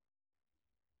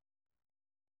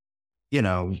 you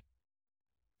know,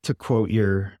 to quote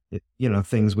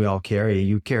things we all carry,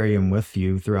 you carry them with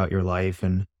you throughout your life.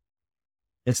 And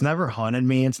it's never haunted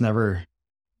me. It's never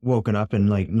woken up in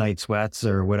like night sweats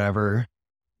or whatever,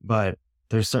 but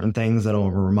there's certain things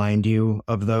that'll remind you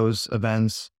of those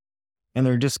events. And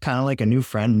they're just kind of like a new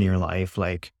friend in your life.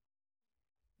 Like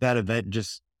that event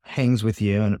just hangs with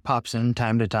you and it pops in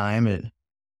time to time. It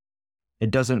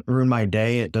doesn't ruin my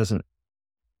day. It doesn't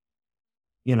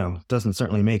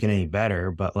certainly make it any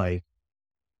better, but like,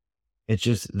 it's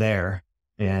just there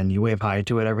and you wave hi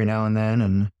to it every now and then.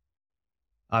 And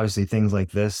obviously things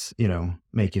like this,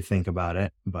 make you think about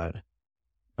it. But,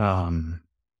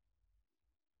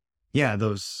 yeah,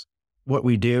 what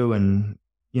we do and,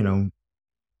 the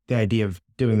idea of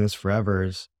doing this forever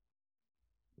is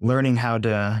learning how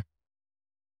to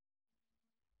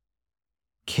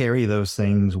carry those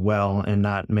things well and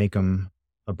not make them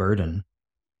a burden.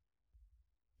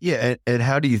 Yeah. And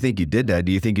how do you think you did that?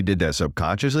 Do you think you did that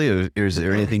subconsciously, or is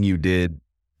there anything you did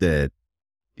that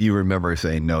you remember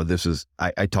saying, no,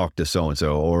 I talked to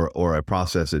so-and-so, or I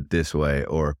process it this way,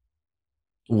 or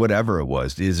whatever it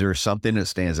was? Is there something that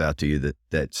stands out to you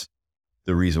that's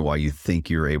the reason why you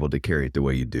think you're able to carry it the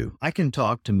way you do? I can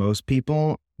talk to most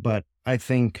people, but I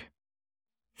think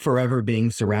forever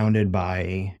being surrounded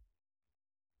by,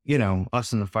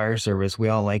 us in the fire service, we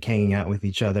all like hanging out with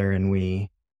each other, and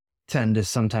we tend to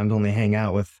sometimes only hang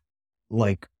out with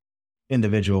like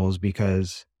individuals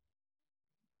because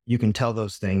you can tell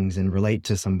those things and relate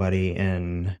to somebody,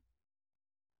 and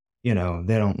they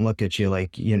don't look at you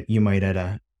like you might at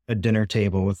a dinner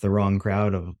table with the wrong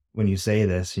crowd of when you say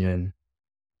this, and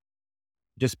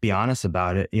just be honest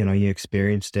about it. You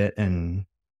experienced it and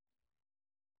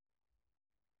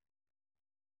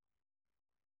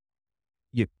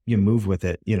you move with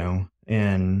it,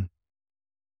 and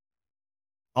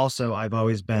also I've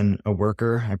always been a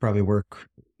worker. I probably work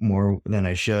more than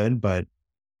I should, but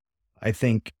I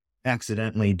think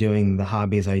accidentally doing the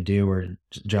hobbies I do, or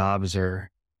jobs,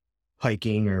 or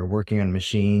hiking, or working on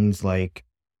machines, like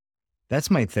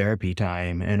that's my therapy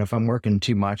time. And if I'm working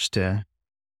too much to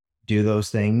do those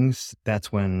things,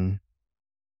 that's when,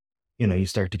 you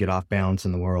start to get off balance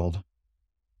in the world.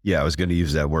 Yeah, I was going to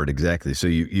use that word exactly. So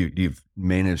you've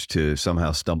managed to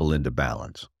somehow stumble into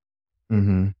balance.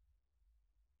 Mm-hmm.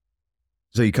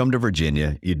 So you come to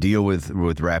Virginia, you deal with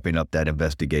wrapping up that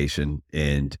investigation,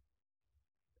 and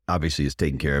obviously it's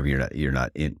taken care of. You're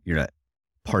not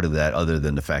part of that, other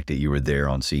than the fact that you were there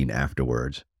on scene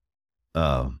afterwards.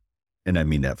 And I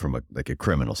mean that from a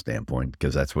criminal standpoint,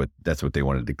 because that's what they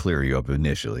wanted to clear you up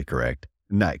initially, correct?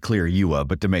 Not clear you up,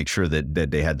 but to make sure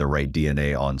that they had the right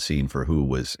DNA on scene for who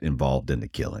was involved in the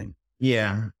killing.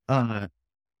 Yeah. I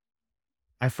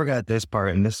forgot this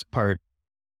part, and this part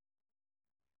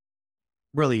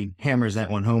really hammers that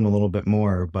one home a little bit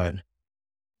more. But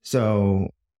so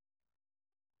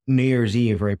New Year's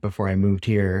Eve, right before I moved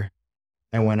here,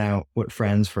 I went out with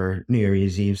friends for New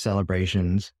Year's Eve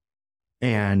celebrations.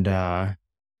 And I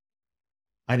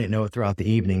didn't know it throughout the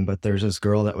evening, but there's this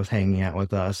girl that was hanging out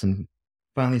with us, and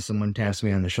finally someone taps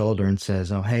me on the shoulder and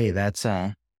says, "Oh, hey, that's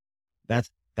that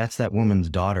woman's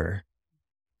daughter."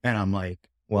 And I'm like,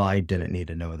 well, I didn't need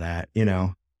to know that,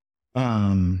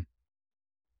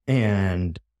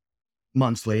 and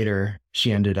months later,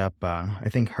 she ended up, I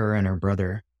think her and her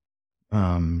brother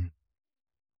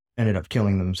ended up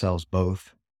killing themselves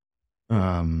both.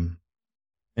 And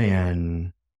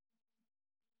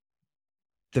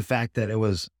the fact that it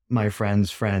was my friend's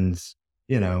friends,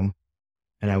 and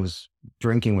I was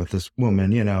drinking with this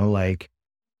woman, like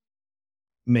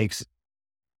makes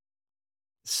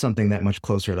something that much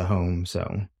closer to home.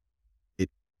 So it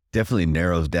definitely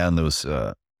narrows down those,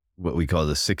 what we call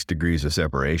the 6 degrees of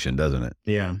separation, doesn't it?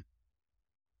 Yeah.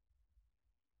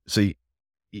 So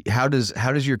how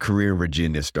does your career in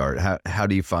Virginia start? How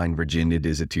do you find Virginia?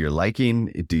 Is it to your liking?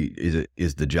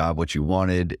 Is the job what you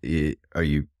wanted?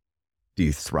 Do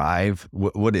you thrive?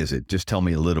 What is it? Just tell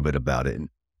me a little bit about it.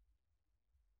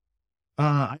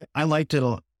 I liked it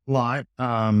a lot.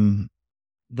 The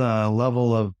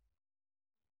level of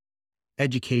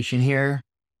education here,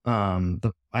 I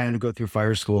had to go through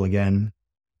fire school again,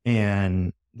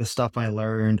 and the stuff I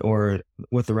learned, or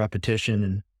with the repetition,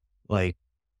 and like,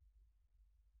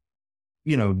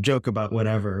 joke about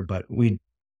whatever, but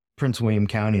Prince William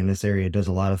County in this area does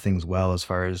a lot of things well as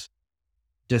far as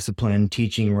discipline,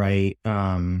 teaching right.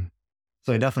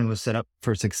 So I definitely was set up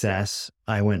for success.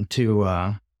 I went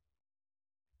to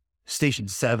Station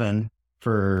 7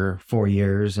 for 4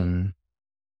 years, and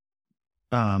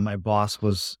my boss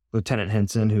was Lieutenant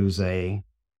Henson, who's a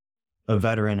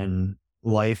veteran in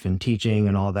life and teaching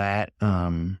and all that. They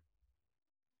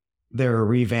were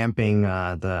revamping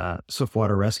the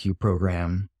swiftwater rescue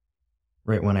program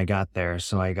right when I got there,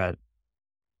 so I got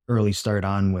early start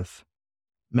on with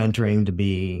mentoring to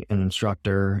be an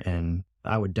instructor, and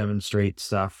I would demonstrate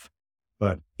stuff.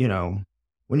 But,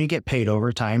 when you get paid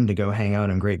overtime to go hang out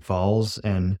in Great Falls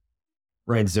and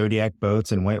ride Zodiac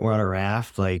boats and whitewater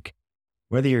raft, like,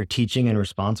 whether you're teaching and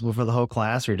responsible for the whole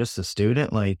class or just a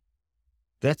student, like,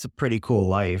 that's a pretty cool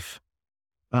life.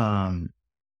 I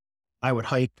would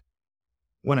hike.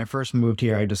 When I first moved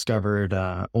here, I discovered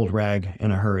Old Rag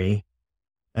in a hurry,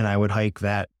 and I would hike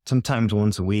that sometimes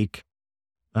once a week.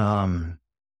 I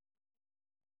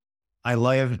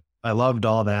loved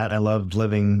all that. I loved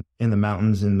living in the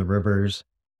mountains, in the rivers.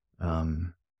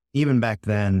 Even back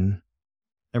then,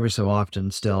 every so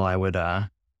often still, I would, I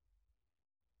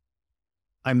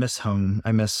miss home.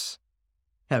 I miss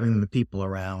having the people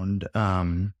around.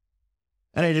 And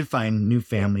I did find new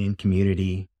family and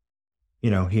community,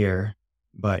 here,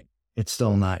 but it's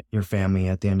still not your family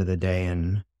at the end of the day.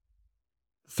 And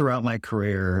throughout my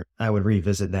career, I would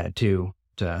revisit that too,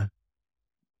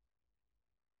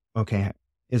 okay,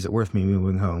 is it worth me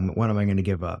moving home? What am I going to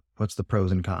give up? What's the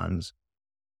pros and cons?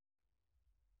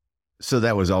 So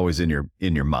that was always in your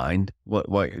mind.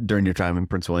 What during your time in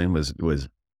Prince William was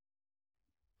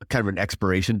kind of an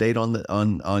expiration date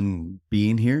on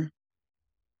being here?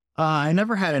 I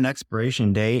never had an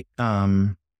expiration date.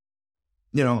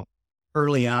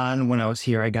 Early on when I was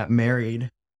here, I got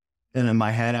married, and in my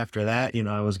head after that,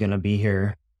 I was going to be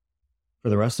here for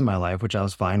the rest of my life, which I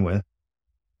was fine with.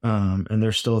 And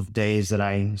there's still days that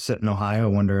I sit in Ohio,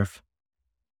 wonder if,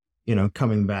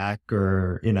 coming back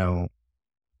or,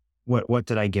 what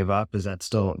did I give up? Is that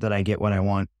still, did I get what I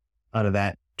want out of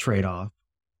that trade-off?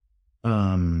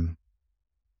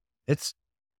 It's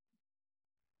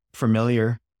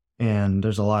familiar, and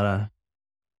there's a lot of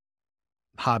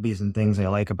hobbies and things I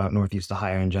like about Northeast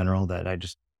Ohio in general that I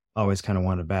just always kind of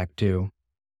wanted back to.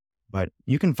 But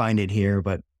you can find it here,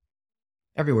 but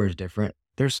everywhere is different.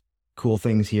 There's cool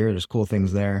things here. There's cool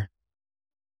things there.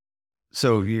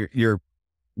 So you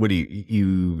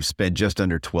spent just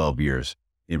under 12 years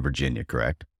in Virginia,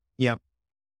 correct? Yep.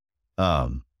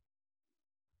 What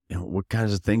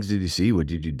kinds of things did you see? What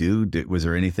did you do? Was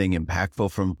there anything impactful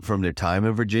from their time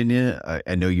in Virginia?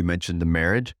 I know you mentioned the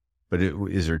marriage, but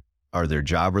are there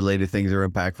job related things that are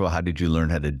impactful? How did you learn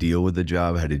how to deal with the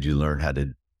job? How did you learn how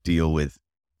to deal with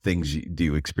things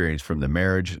you experience from the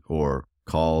marriage or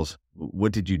calls?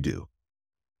 What did you do?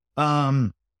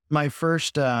 My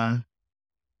first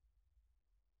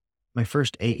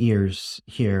 8 years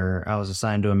here, I was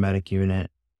assigned to a medic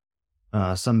unit.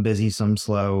 Some busy, some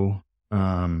slow.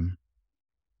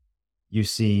 You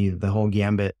see the whole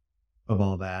gambit of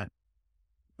all that.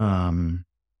 Some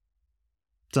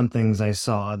things I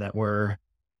saw that were,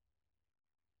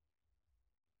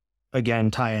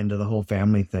 again, tie into the whole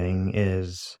family thing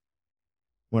is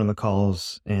one of the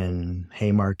calls in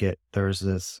Haymarket. There was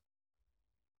this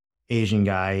Asian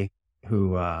guy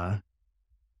who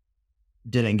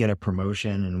didn't get a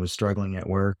promotion and was struggling at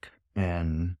work,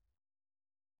 and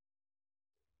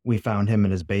we found him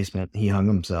in his basement. He hung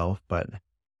himself, but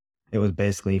it was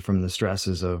basically from the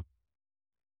stresses of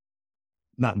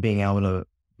not being able to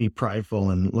be prideful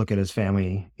and look at his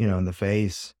family, in the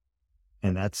face.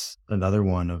 And that's another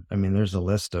one there's a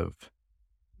list of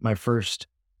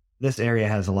this area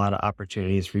has a lot of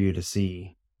opportunities for you to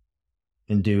see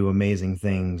and do amazing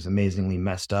things, amazingly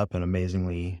messed up and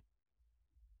amazingly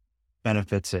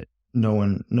benefits it.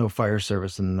 No fire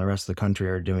service in the rest of the country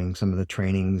are doing some of the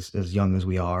trainings as young as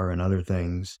we are and other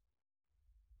things.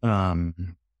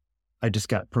 I just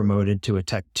got promoted to a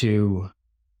Tech 2,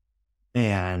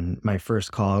 and my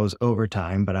first call was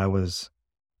overtime, but I was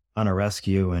on a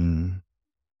rescue, and,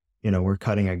 we're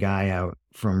cutting a guy out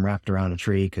from wrapped around a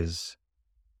tree because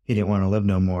he didn't want to live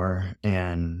no more.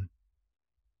 And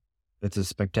it's a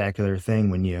spectacular thing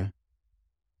when you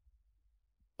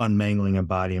unmangling a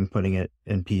body and putting it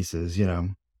in pieces,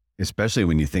 Especially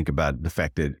when you think about the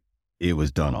fact that it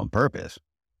was done on purpose.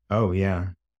 Oh, yeah.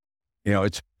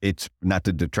 It's not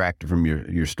to detract from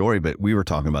your story, but we were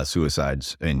talking about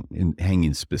suicides and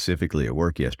hanging specifically at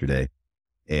work yesterday.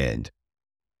 And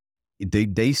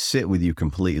they sit with you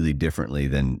completely differently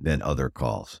than other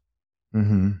calls.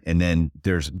 Mm-hmm. And then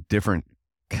there's different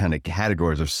kind of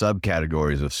categories or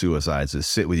subcategories of suicides that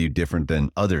sit with you different than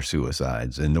other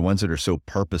suicides. And the ones that are so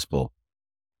purposeful.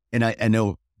 And I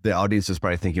know the audience is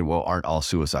probably thinking, well, aren't all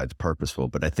suicides purposeful?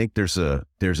 But I think there's a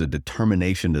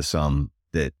determination to some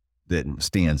that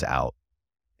stands out.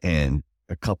 And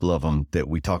a couple of them that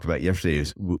we talked about yesterday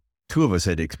is two of us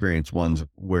had experienced ones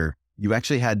where you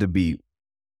actually had to be.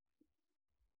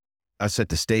 I set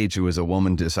the stage. It was a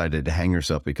woman decided to hang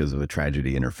herself because of a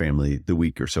tragedy in her family the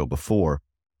week or so before.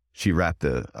 She wrapped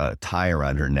a tie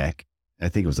around her neck. I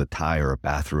think it was a tie or a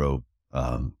bathrobe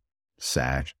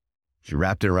sash. She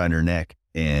wrapped it around her neck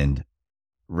and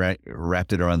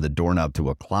wrapped it around the doorknob to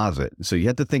a closet. So you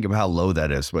have to think of how low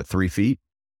that is, 3 feet?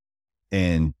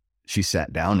 And she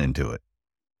sat down into it.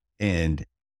 And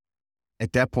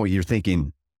at that point, you're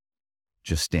thinking,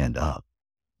 just stand up.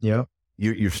 Yeah.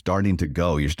 You're starting to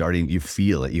go. You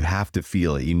feel it. You have to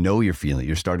feel it. You know you're feeling it.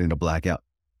 You're starting to black out.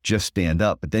 Just stand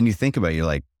up. But then you think about it, you're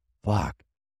like, fuck.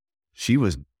 She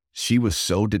was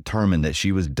so determined that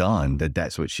she was done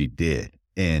that's what she did.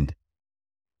 And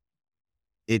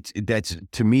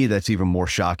to me, that's even more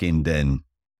shocking than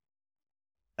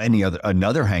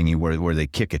another hanging where they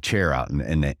kick a chair out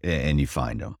and you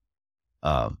find them.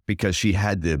 Because she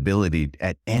had the ability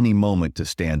at any moment to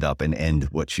stand up and end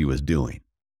what she was doing,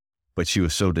 but she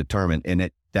was so determined.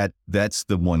 And that's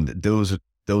the one that those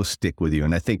stick with you.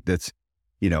 And I think that's,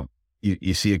 you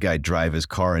see a guy drive his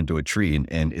car into a tree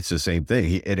and it's the same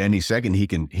thing. At any second he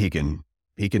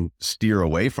can steer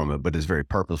away from it, but it's very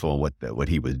purposeful in what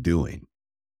he was doing.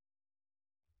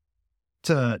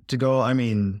 To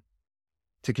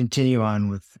continue on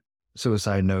with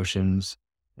suicide notions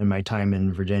in my time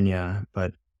in Virginia,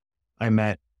 but I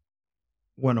met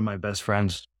one of my best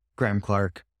friends, Graham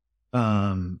Clark,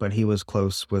 but he was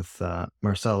close with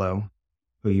Marcelo,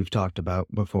 who you've talked about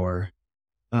before.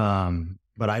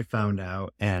 But I found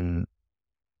out and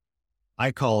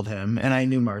I called him, and I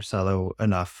knew Marcelo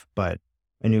enough, but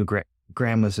I knew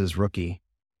Graham was his rookie.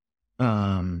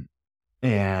 And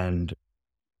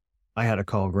I had to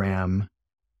call Graham,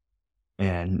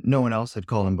 and no one else had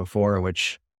called him before,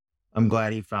 which I'm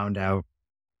glad he found out,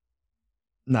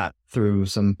 not through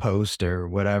some post or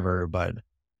whatever, but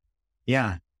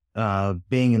yeah,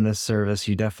 being in this service,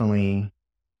 you get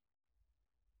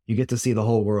to see the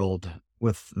whole world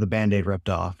with the Band-Aid ripped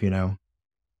off, on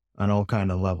all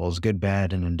kind of levels, good,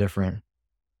 bad, and indifferent.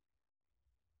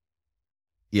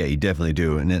 Yeah, you definitely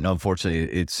do. And then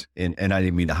unfortunately and I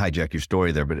didn't mean to hijack your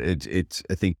story there, but I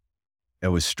think I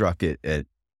was struck at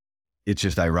it's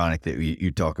just ironic that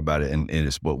you talk about it, and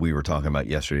it's what we were talking about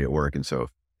yesterday at work. And so,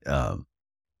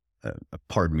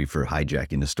 pardon me for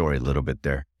hijacking the story a little bit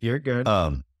there. You're good.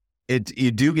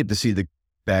 You do get to see the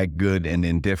bad, good, and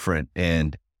indifferent,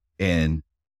 and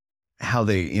how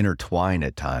they intertwine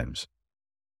at times.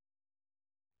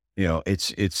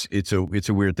 It's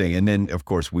a weird thing. And then of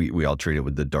course we all treat it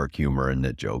with the dark humor and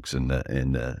the jokes and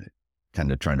the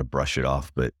kind of trying to brush it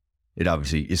off, but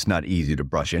it's not easy to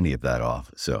brush any of that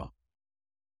off. So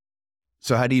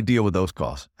how do you deal with those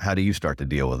calls? How do you start to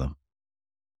deal with them?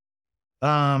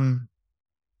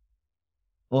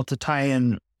 Well, to tie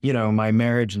in, my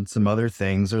marriage and some other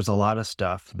things, there's a lot of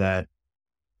stuff that,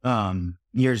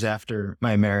 years after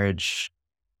my marriage,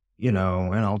 and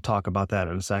I'll talk about that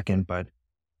in a second, but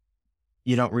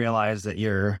you don't realize that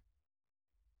you're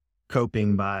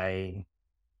coping by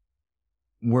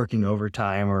working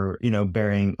overtime or,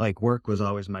 bearing, like, work was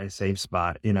always my safe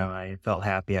spot. I felt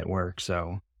happy at work.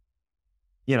 So,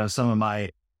 some of my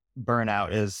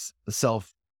burnout is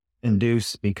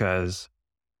self-induced because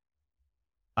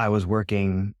I was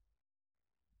working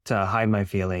to hide my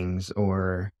feelings.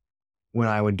 Or when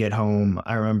I would get home,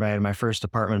 I remember I had my first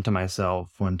apartment to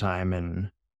myself one time,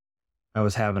 and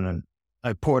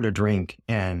I poured a drink,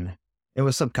 and it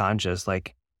was subconscious.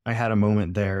 Like, I had a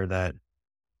moment there that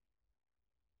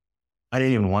I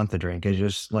didn't even want the drink. It's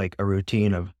just like a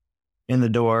routine of in the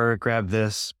door, grab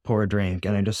this, pour a drink.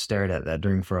 And I just stared at that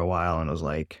drink for a while and was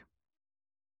like,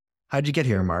 how'd you get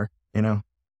here, Mark? And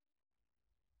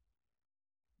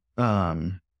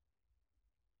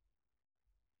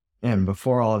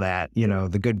before all that,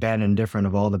 the good, bad, and indifferent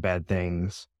of all the bad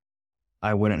things,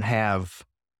 I wouldn't have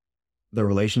the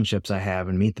relationships I have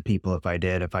and meet the people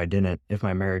if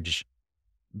my marriage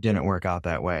didn't work out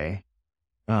that way.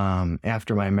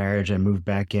 After my marriage, I moved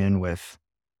back in with,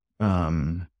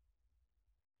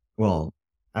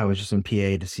 I was just in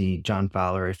PA to see John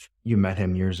Fowler, if you met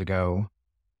him years ago,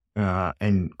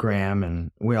 and Graham, and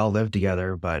we all lived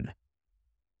together, but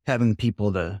having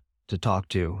people to talk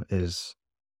to is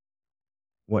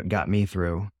what got me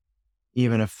through.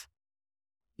 Even if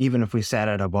we sat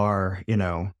at a bar,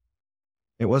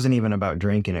 it wasn't even about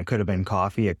drinking. It could have been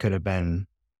coffee. It could have been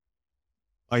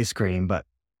ice cream, but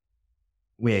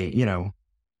we,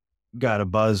 got a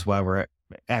buzz while we're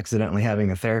accidentally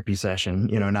having a therapy session,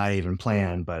 not even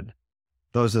planned, but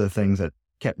those are the things that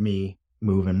kept me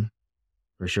moving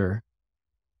for sure.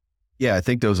 Yeah, I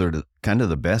think those are kind of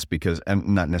the best because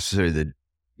I'm not necessarily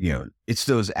it's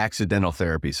those accidental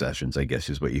therapy sessions, I guess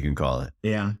is what you can call it.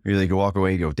 Yeah. You like walk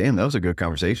away and go, damn, that was a good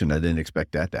conversation. I didn't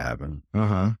expect that to happen.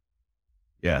 Uh-huh.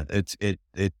 Yeah,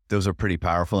 those are pretty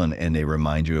powerful and they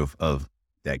remind you of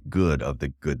that good, of the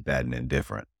good, bad, and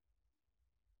indifferent.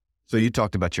 So you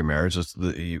talked about your marriage.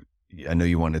 I know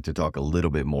you wanted to talk a little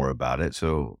bit more about it.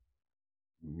 So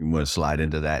you want to slide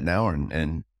into that now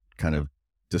and kind of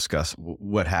discuss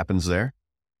what happens there?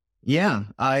 Yeah.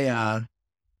 I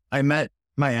met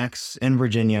my ex in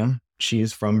Virginia.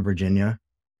 She's from Virginia.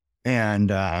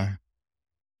 And,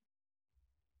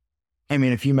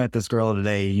 if you met this girl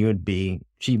today,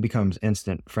 she becomes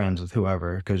instant friends with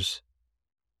whoever, because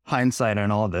hindsight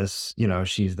on all this,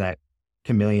 she's that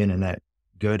chameleon and that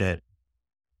good at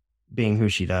being who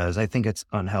she does. I think it's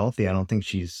unhealthy. I don't think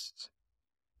she's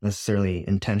necessarily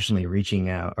intentionally reaching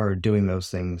out or doing those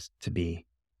things to be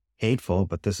hateful,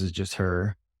 but this is just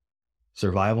her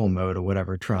survival mode of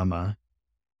whatever trauma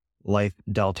life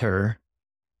dealt her.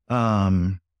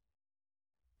 But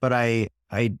I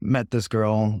met this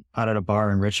girl out at a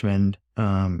bar in Richmond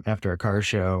after a car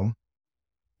show,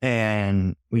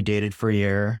 and we dated for a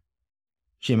year.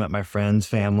 She met my friends,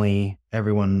 family,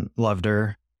 everyone loved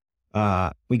her.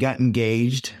 We got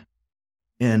engaged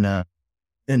in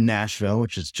Nashville,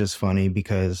 which is just funny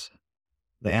because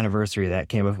the anniversary of that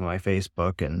came up on my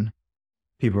Facebook, and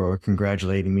people were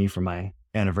congratulating me for my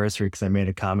anniversary because I made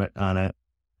a comment on it,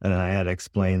 and I had to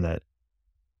explain that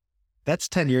that's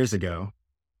 10 years ago.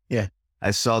 Yeah,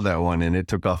 I saw that one, and it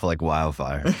took off like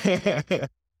wildfire.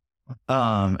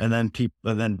 And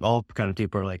then all kind of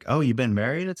people are like, "Oh, you've been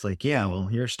married?" It's like, yeah, well,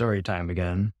 here's story time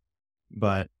again.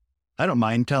 But I don't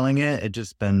mind telling it. It's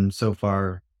just been so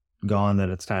far gone that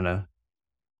it's kind of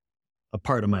a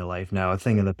part of my life now, a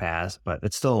thing of the past, but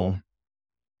it still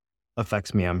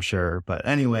affects me, I'm sure. But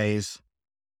anyways,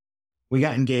 we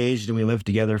got engaged and we lived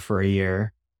together for a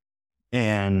year,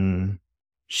 and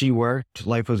she worked.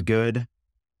 Life was good.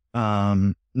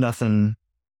 Nothing,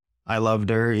 I loved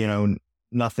her,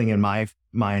 nothing in my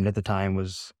mind at the time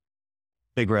was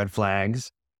big red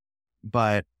flags.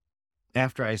 But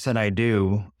after I said I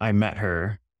do, I met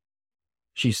her.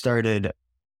 She started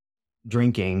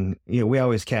drinking. We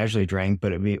always casually drank,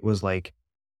 but it was like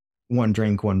one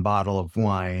drink, one bottle of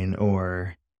wine,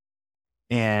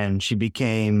 and she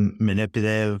became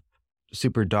manipulative,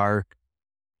 super dark.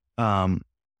 I'm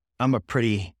a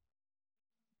pretty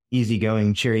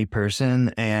easygoing, cheery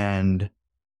person. And,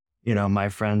 my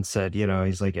friend said,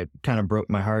 he's like, it kind of broke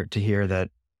my heart to hear that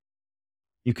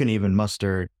you couldn't even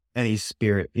muster any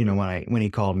spirit, when he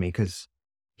called me, because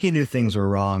he knew things were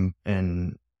wrong.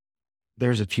 And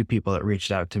there's a few people that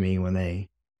reached out to me when they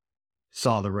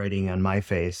saw the writing on my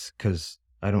face, because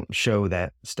I don't show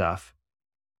that stuff.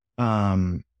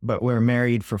 But we're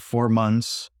married for 4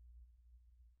 months.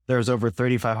 There's over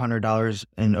 $3,500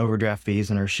 in overdraft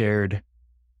fees in our shared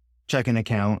checking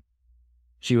account.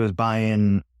 She was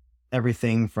buying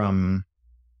everything from,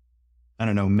 I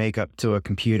don't know, makeup to a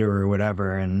computer or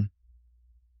whatever. And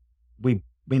we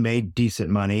made decent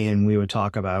money, and we would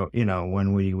talk about,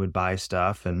 when we would buy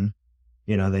stuff, and,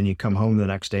 then you come home the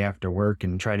next day after work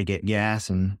and try to get gas,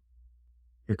 and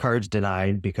your card's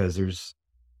denied because there's,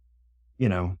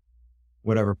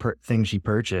 whatever thing she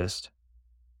purchased.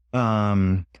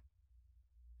 I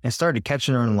started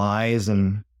catching her in lies,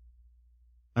 and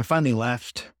I finally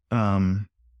left.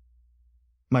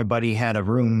 My buddy had a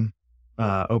room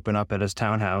open up at his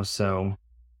townhouse, so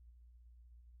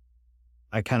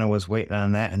I kind of was waiting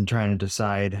on that and trying to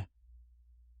decide.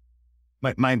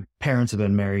 My parents have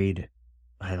been married,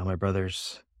 I don't know, my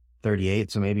brother's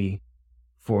 38, so maybe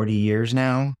 40 years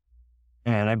now.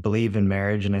 And I believe in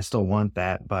marriage and I still want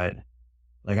that, but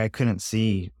like I couldn't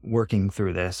see working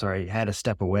through this, or I had to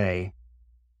step away.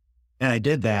 And I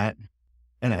did that.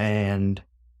 And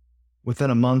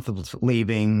within a month of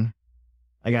leaving,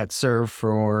 I got served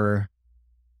for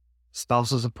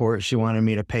spousal support. She wanted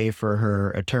me to pay for her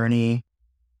attorney.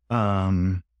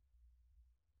 And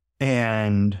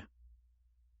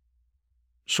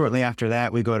shortly after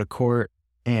that, we go to court,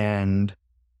 and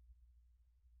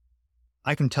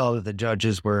I can tell that the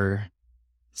judges were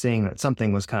saying that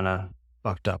something was kind of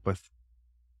fucked up with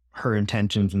her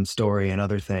intentions and story and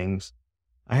other things.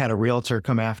 I had a realtor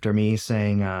come after me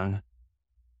saying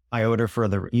I owed her for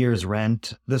the year's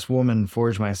rent. This woman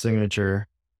forged my signature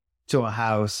to a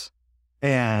house,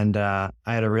 and I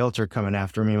had a realtor coming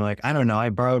after me like, I don't know, I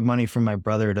borrowed money from my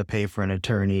brother to pay for an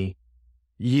attorney.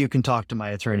 you can talk to my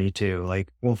attorney too. Like,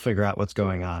 we'll figure out what's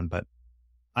going on, but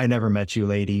I never met you,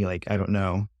 lady. Like, I don't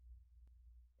know.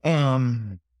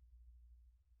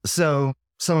 So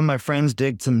some of my friends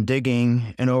did some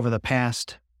digging, and over the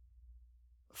past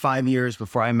 5 years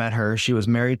before I met her, she was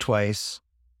married twice.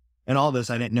 And all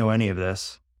this, I didn't know any of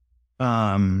this.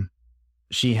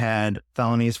 She had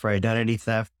felonies for identity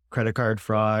theft, credit card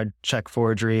fraud, check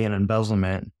forgery, and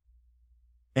embezzlement.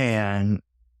 And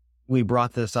we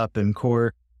brought this up in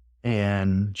court,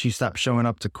 and she stopped showing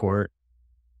up to court,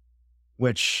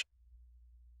 which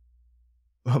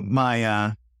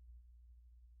my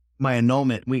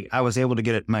annulment, I was able to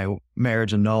get my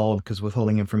marriage annulled because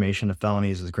withholding information of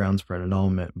felonies is grounds for an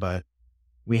annulment. But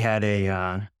we had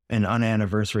an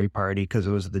unanniversary party because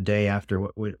it was the day after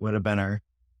what would have been our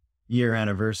year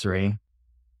anniversary,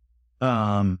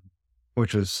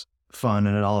 which was fun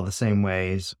in all the same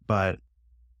ways. But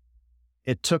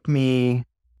it took me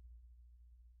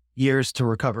years to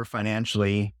recover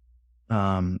financially.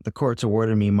 The courts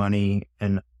awarded me money,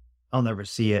 and I'll never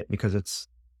see it because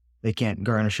they can't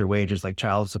garnish your wages like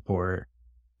child support.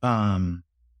 But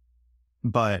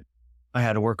I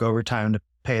had to work overtime to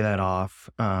pay that off.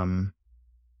 When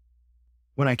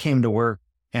I came to work,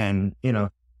 and,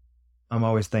 I'm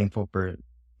always thankful for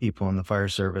people in the fire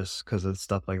service because of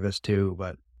stuff like this too.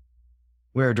 But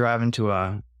we were driving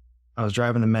I was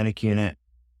driving the medic unit,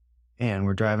 and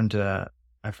we're driving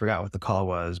I forgot what the call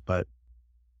was, but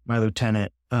my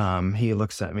lieutenant, he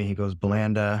looks at me, he goes,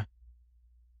 "Belanda,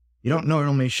 you don't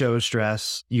normally show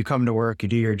stress. You come to work, you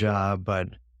do your job, but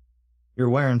you're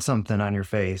wearing something on your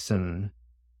face." And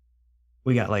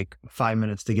we got like 5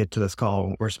 minutes to get to this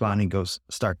call. Responding goes,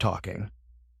 "Start talking."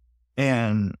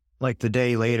 And like the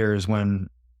day later is when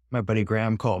my buddy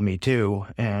Graham called me too.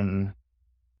 And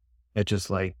it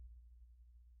just like,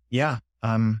 yeah,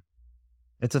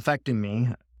 it's affecting me.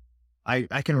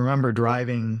 I can remember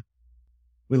driving,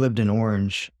 we lived in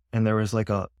Orange, and there was like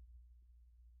a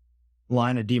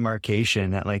line of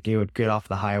demarcation that like you would get off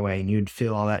the highway and you'd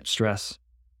feel all that stress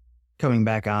coming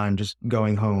back on, just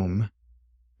going home.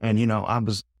 And,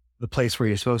 the place where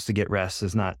you're supposed to get rest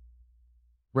is not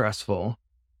restful.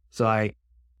 So I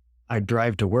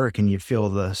drive to work, and you feel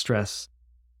the stress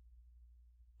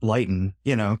lighten,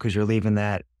 because you're leaving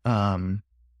that.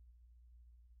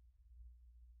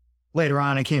 Later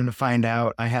on, I came to find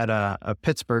out I had a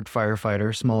Pittsburgh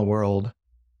firefighter, small world,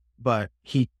 but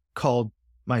he called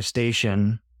my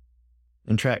station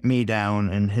and tracked me down,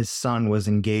 and his son was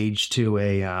engaged to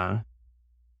a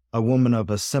woman of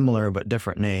a similar but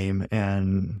different name,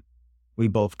 and we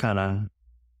both kind of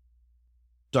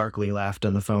darkly laughed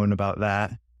on the phone about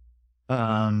that.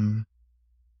 And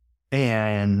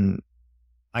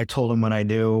I told him what I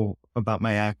knew about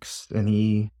my ex, and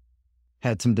he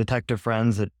had some detective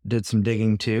friends that did some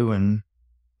digging too, and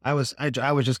I was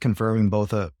just confirming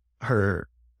both of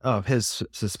his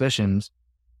suspicions.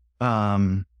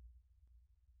 But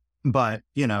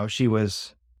she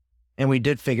was, and we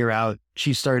did figure out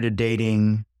she started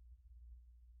dating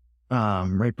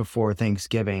right before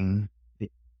Thanksgiving, the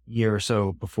year or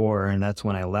so before, and that's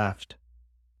when I left.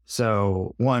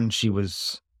 So she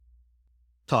was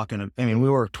talking, we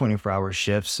work 24-hour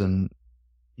shifts, and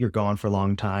you're gone for a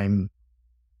long time.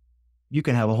 You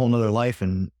can have a whole nother life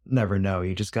and never know.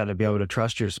 You just got to be able to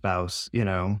trust your spouse,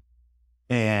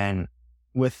 and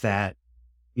with that,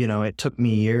 it took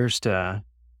me years to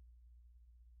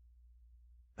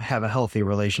have a healthy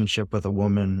relationship with a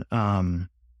woman,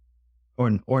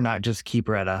 or not just keep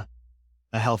her at a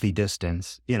healthy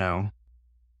distance, and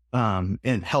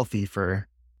healthy for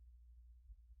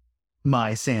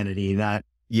my sanity, not.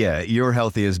 Yeah. Your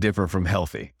healthy is different from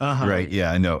healthy. Right.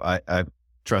 Yeah, I know. I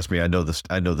trust me. I know this.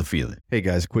 I know the feeling. Hey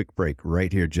guys, quick break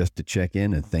right here just to check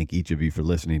in and thank each of you for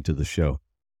listening to the show.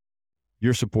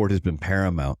 Your support has been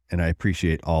paramount, and I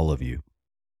appreciate all of you.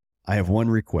 I have one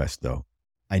request though.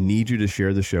 I need you to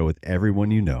share the show with everyone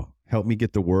you know. Help me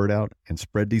get the word out and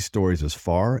spread these stories as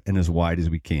far and as wide as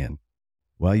we can.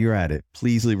 While you're at it,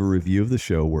 please leave a review of the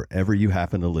show wherever you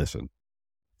happen to listen.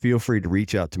 Feel free to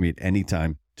reach out to me at any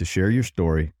time to share your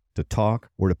story, to talk,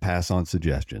 or to pass on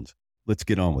suggestions. Let's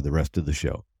get on with the rest of the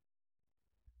show.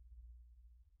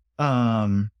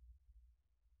 I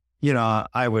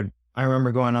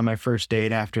remember going on my first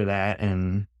date after that,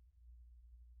 and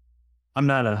I'm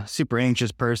not a super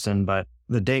anxious person, but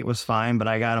the date was fine, but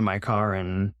I got in my car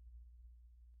and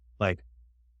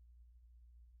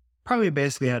probably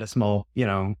basically had a small,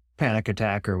 panic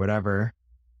attack or whatever.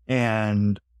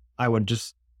 And I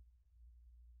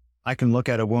can look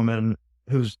at a woman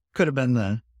who's could have been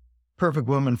the perfect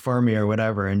woman for me or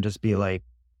whatever, and just be like,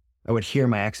 I would hear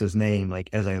my ex's name, like,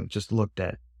 as I just looked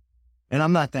at And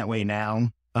I'm not that way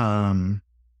now.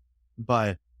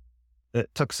 But it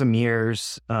took some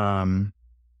years,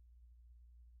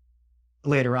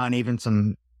 later on, even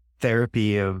some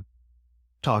therapy of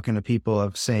talking to people,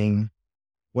 of saying,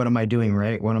 what am I doing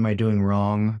right? What am I doing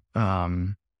wrong?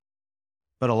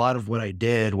 But a lot of what I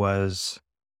did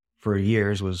for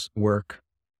years was work.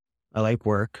 I like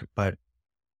work, but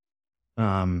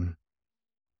I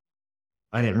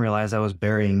didn't realize I was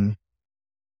burying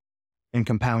and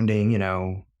compounding,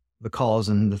 the calls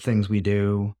and the things we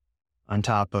do on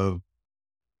top of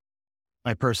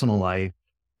my personal life.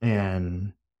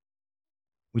 And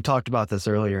we talked about this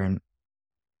earlier, and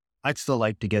I'd still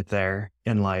like to get there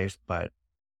in life, but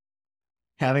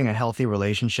having a healthy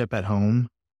relationship at home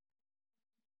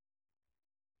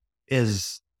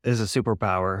is a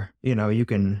superpower. You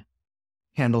can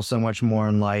handle so much more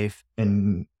in life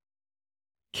and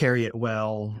carry it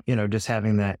well, just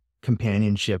having that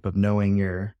companionship of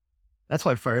knowing that's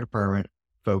why fire department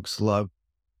folks love,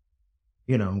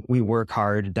 we work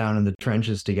hard down in the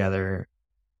trenches together,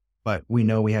 but we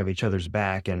know we have each other's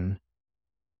back, and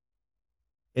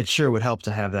it sure would help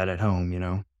to have that at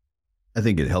home. I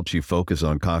think it helps you focus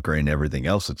on conquering everything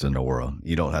else that's in the world.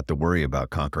 You don't have to worry about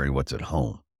conquering what's at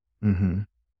home. Mm-hmm.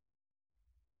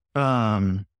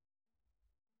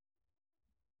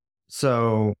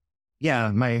 So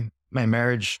yeah, my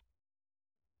marriage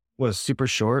was super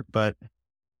short, but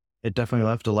it definitely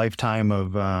left a lifetime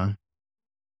of, and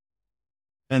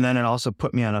then it also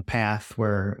put me on a path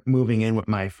where moving in with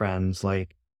my friends,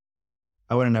 like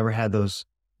I would have never had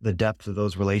the depth of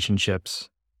those relationships,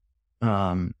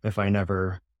 if I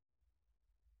never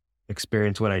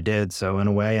experienced what I did. So in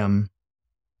a way, I'm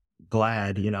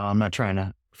glad, I'm not trying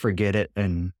to forget it.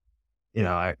 And,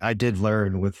 I did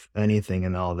learn with anything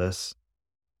in all this.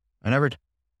 The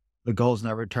goal is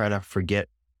never try to forget.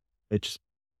 It's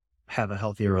have a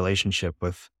healthier relationship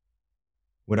with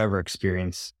whatever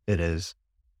experience it is.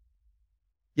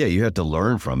 Yeah, you have to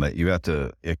learn from it. You have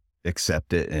to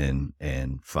accept it and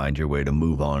find your way to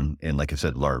move on. And like I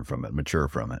said, learn from it, mature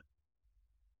from it.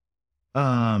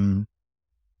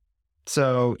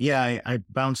 So yeah, I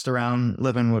bounced around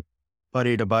living with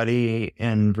buddy to buddy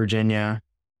in Virginia.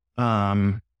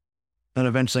 And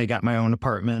eventually got my own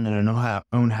apartment and an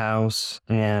own house,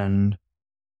 and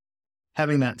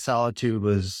having that solitude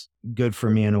was good for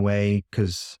me in a way,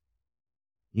 because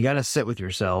you got to sit with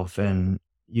yourself, and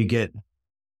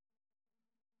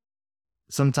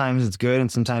sometimes it's good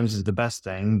and sometimes it's the best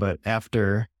thing, but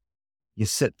after you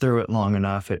sit through it long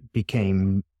enough, it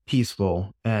became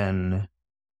peaceful. And,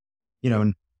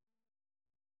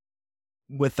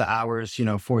 with the hours,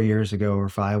 4 years ago or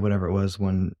 5, whatever it was,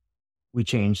 when we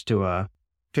changed to a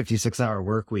 56-hour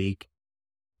work week,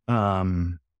 I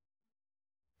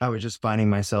was just finding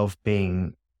myself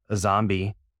being a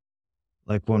zombie.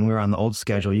 Like when we were on the old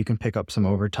schedule, you can pick up some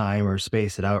overtime or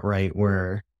space it out right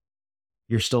where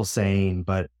you're still sane.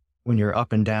 But when you're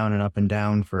up and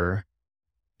down for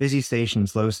busy station,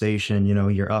 slow station,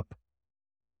 you're up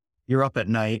at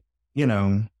night,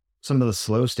 some of the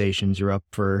slow stations, you're up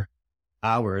for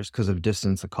hours because of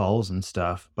distance of calls and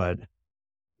stuff. But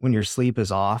when your sleep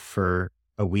is off for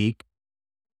a week,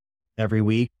 every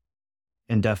week,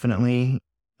 indefinitely,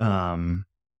 you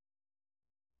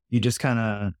just kind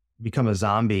of become a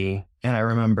zombie. And I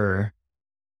remember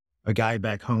a guy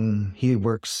back home, he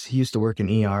used to work in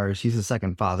ERs. He's a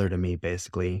second father to me,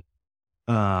 basically.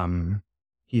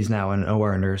 He's now an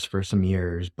OR nurse for some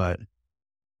years, but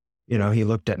he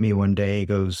looked at me one day, he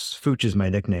goes, Fooch is my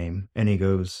nickname. And he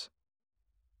goes,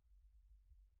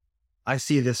 I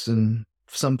see this in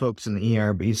some folks in the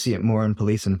ER, but you see it more in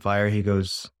police and fire. He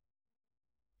goes,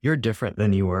 you're different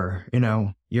than you were,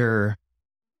 you're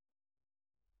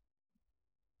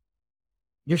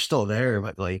still there,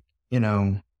 but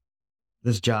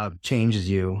this job changes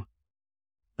you.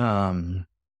 And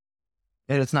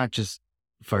it's not just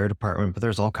fire department, but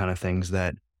there's all kind of things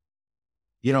that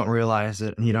you don't realize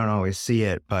it and you don't always see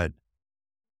it. But,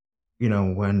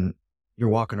 when you're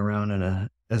walking around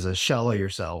as a shell of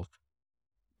yourself,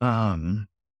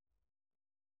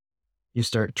 you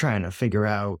start trying to figure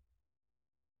out,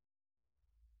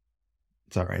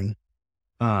 it's all right.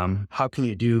 How can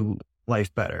you do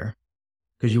life better?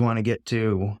 Because you want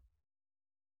to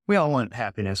we all want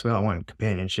happiness. We all want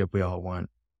companionship. We all want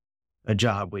a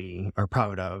job we are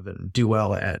proud of and do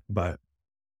well at, but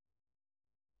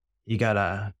you got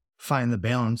to find the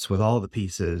balance with all the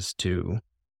pieces to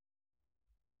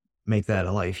make that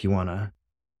a life you want to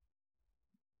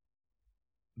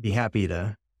be happy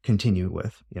to continue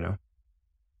with,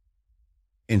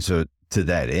 And so to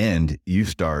that end, you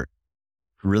start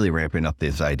really ramping up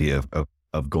this idea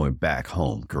of going back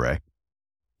home, correct?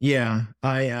 Yeah.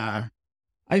 I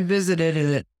visited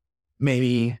it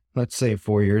maybe, let's say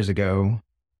 4 years ago,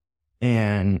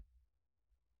 and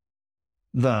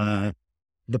the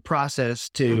process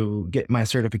to get my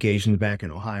certifications back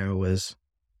in Ohio was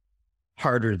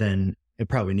harder than it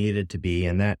probably needed to be.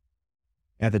 And that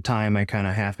at the time I kind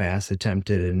of half-ass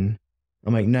attempted, and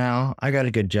I'm like, no, I got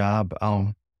a good job.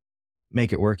 I'll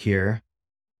make it work here.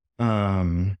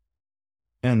 And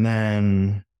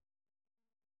then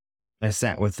I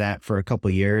sat with that for a couple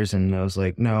of years, and I was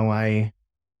like, no, I'm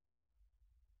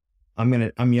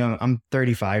young. I'm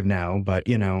 35 now, but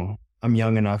I'm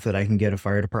young enough that I can get a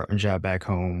fire department job back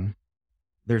home.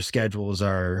 Their schedules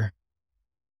are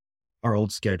our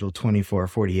old schedule,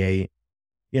 24/48.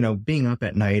 Being up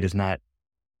at night is not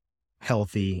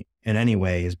healthy in any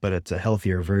ways, but it's a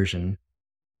healthier version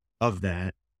of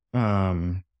that.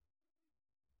 And,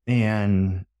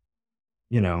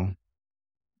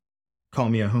 call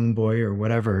me a homeboy or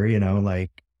whatever,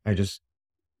 like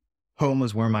home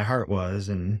was where my heart was,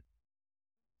 and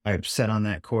I set on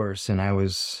that course. And I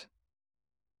was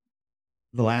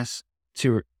the last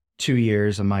two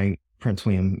years of my Prince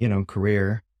William,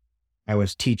 career, I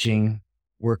was teaching,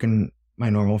 working my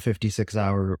normal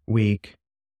 56-hour week,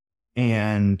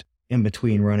 and in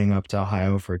between running up to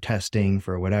Ohio for testing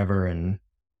for whatever. And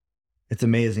it's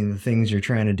amazing the things you're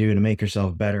trying to do to make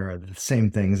yourself better are the same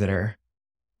things that are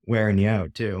wearing you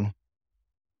out too.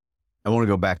 I want to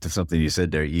go back to something you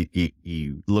said there.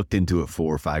 You looked into it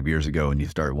 4 or 5 years ago, and you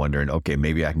started wondering, okay,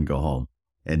 maybe I can go home.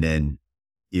 And then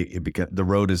the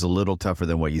road is a little tougher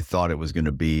than what you thought it was going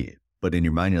to be. But in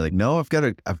your mind, you're like, no, I've got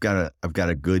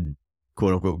a good,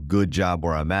 quote unquote, good job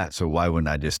where I'm at. So why wouldn't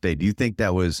I just stay? Do you think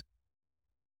that was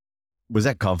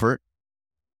that comfort?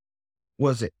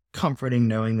 Was it comforting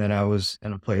knowing that I was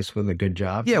in a place with a good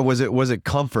job? Yeah. Was it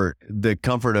comfort? The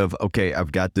comfort of, okay,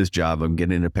 I've got this job. I'm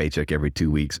getting a paycheck every 2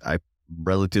 weeks. I'm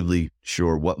relatively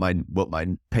sure what my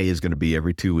pay is going to be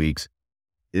every 2 weeks.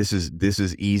 This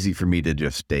is easy for me to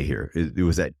just stay here.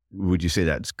 Would you say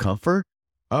that's comfort?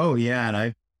 Oh yeah.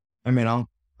 And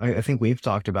I think we've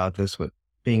talked about this with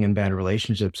being in bad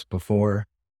relationships before,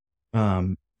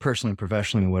 personally,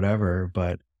 professionally, whatever,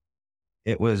 but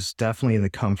it was definitely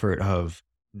the comfort of,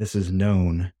 this is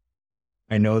known.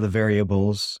 I know the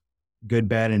variables, good,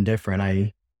 bad, and different.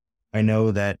 I know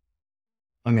that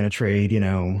I'm going to trade,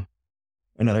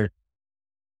 another,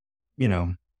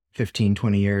 15,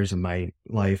 20 years of my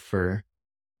life for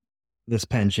this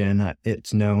pension.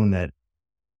 It's known that,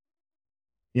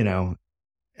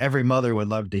 every mother would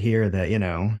love to hear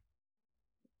that,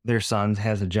 their son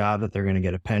has a job, that they're going to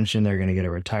get a pension, they're going to get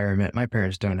a retirement. My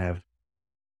parents don't have,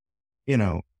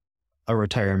 a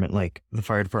retirement like the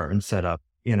fire department set up,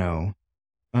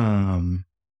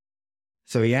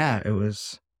 So yeah, it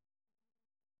was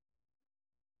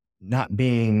not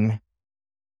being,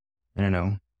 I don't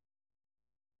know,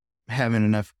 having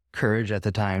enough courage at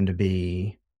the time to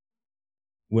be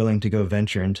willing to go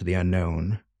venture into the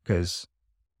unknown, because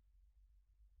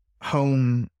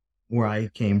home where I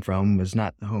came from was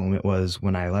not the home it was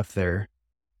when I left there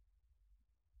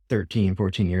 13,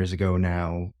 14 years ago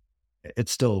now.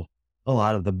 It's still, a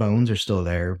lot of the bones are still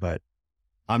there, but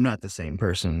I'm not the same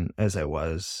person as I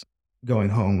was going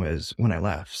home as when I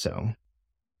left. So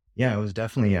yeah, it was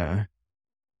definitely a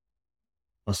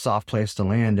soft place to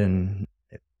land, and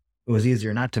it was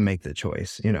easier not to make the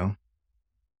choice,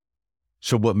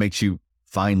 So what makes you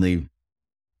finally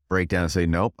break down and say,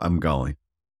 nope, I'm going?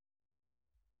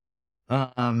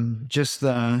 Just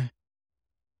it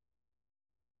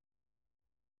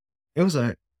was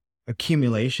a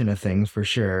accumulation of things for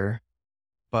sure,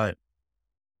 but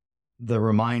the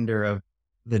reminder of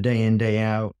the day in, day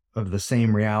out of the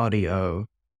same reality of,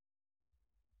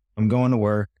 I'm going to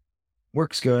work.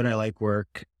 Work's good. I like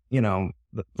work. The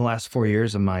last 4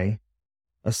 years of my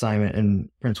assignment in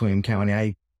Prince William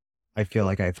County, I feel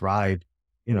like I thrived.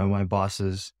 My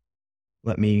bosses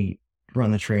let me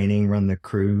run the training, run the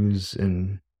crews,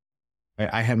 and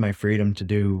I had my freedom to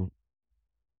do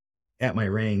at my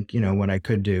rank, what I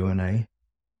could do, and I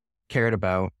cared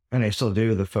about, and I still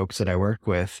do, the folks that I worked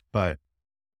with. But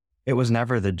it was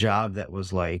never the job that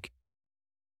was like,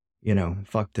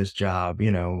 fuck this job,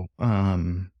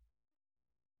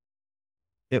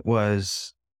 it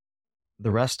was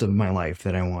the rest of my life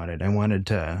that I wanted. I wanted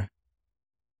to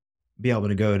be able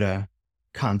to go to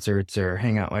concerts or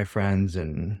hang out with my friends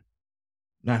and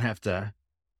not have to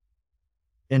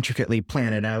intricately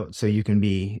plan it out so you can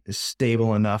be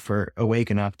stable enough or awake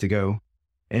enough to go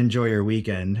enjoy your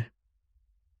weekend.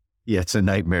 Yeah, it's a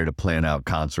nightmare to plan out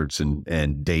concerts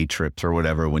and day trips or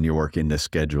whatever when you're working this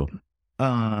schedule.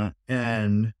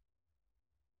 And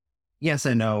yes,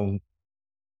 I know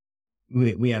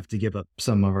we have to give up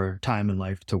some of our time in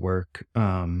life to work.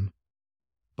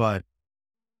 But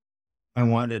I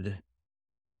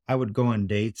would go on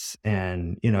dates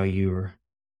and, you're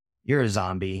a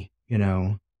zombie,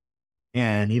 and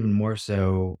even more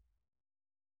so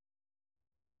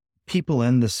people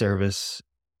in the service,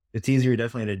 it's easier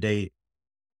definitely to date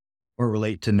or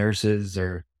relate to nurses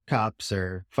or cops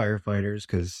or firefighters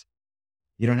because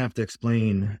you don't have to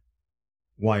explain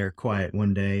why you're quiet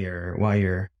one day or why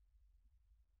you're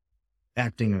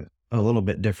acting a little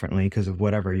bit differently because of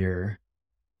whatever you're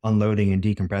unloading and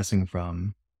decompressing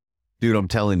from. Dude, I'm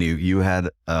telling you, you had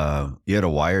a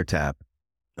wiretap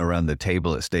around the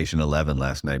table at Station 11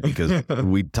 last night because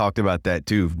we talked about that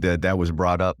too. That was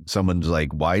brought up. Someone's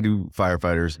like, why do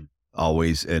firefighters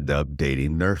always end up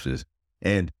dating nurses?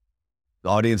 And the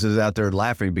audience is out there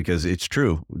laughing because it's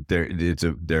true. There's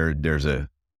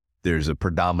a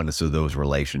predominance of those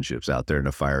relationships out there in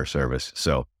the fire service.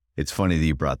 So it's funny that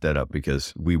you brought that up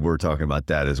because we were talking about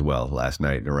that as well last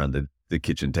night around the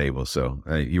kitchen table. So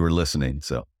you were listening.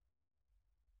 So.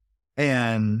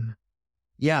 And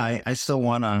yeah, I still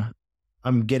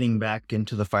I'm getting back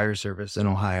into the fire service in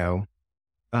Ohio.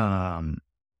 And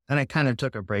I kind of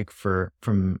took a break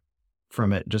from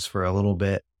it just for a little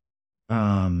bit.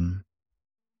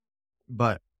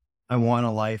 But I want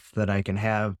a life that I can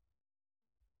have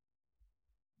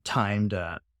time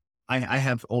to, I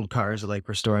have old cars, I like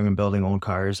restoring and building old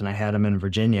cars, and I had them in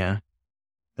Virginia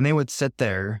and they would sit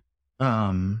there,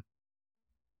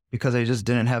 because I just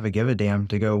didn't have a give a damn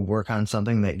to go work on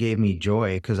something that gave me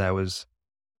joy because I was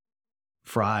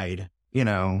fried,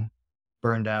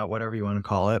 burned out, whatever you want to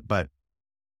call it. But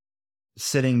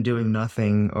sitting, doing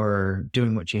nothing or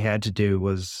doing what you had to do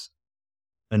was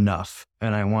enough.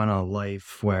 And I want a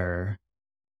life where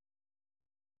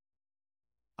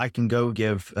I can go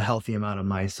give a healthy amount of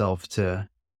myself to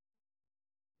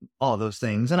all those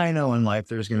things. And I know in life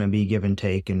there's going to be give and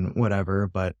take and whatever,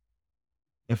 but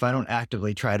if I don't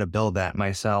actively try to build that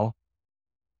myself,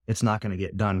 it's not going to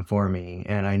get done for me.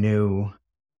 And I know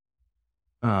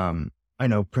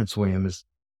Prince William is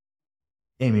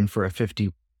aiming for a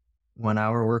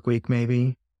 51-hour work week,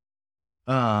 maybe.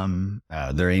 They're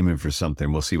aiming for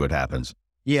something. We'll see what happens.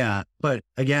 Yeah. But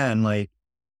again, like,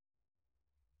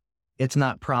 it's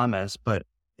not promised, but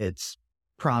it's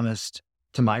promised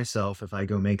to myself if I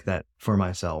go make that for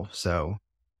myself. So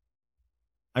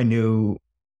I knew,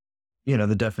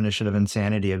 the definition of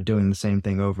insanity of doing the same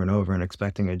thing over and over and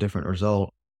expecting a different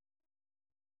result,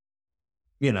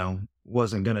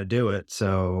 wasn't going to do it.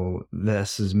 So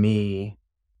this is me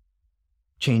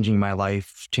changing my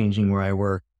life, changing where I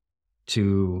work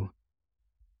to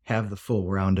have the full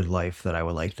rounded life that I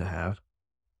would like to have.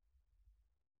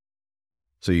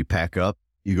 So you pack up,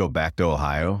 you go back to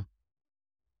Ohio,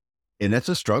 and that's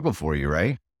a struggle for you,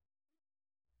 right?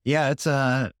 Yeah,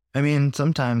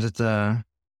 sometimes it's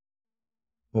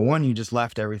one, you just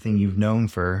left everything you've known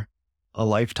for a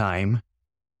lifetime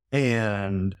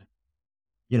and,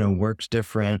 work's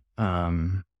different.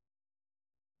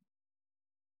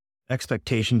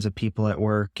 Expectations of people at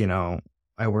work,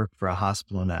 I work for a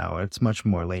hospital now. It's much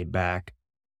more laid back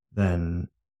than,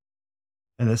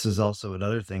 and this is also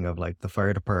another thing of like the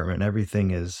fire department,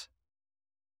 everything is,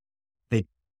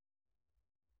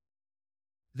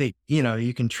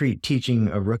 you can treat teaching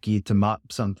a rookie to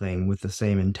mop something with the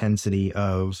same intensity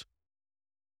of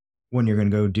when you're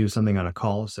going to go do something on a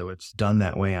call. So it's done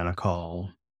that way on a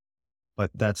call,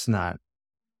 but that's not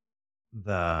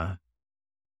the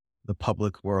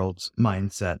public world's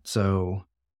mindset. So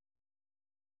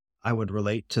I would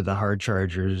relate to the hard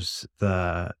chargers,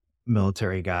 the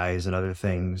military guys and other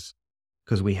things,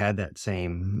 because we had that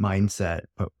same mindset.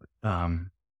 But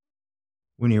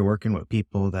when you're working with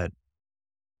people that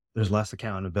there's less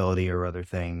accountability or other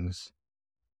things,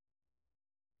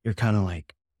 you're kind of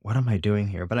like, what am I doing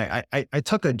here? But I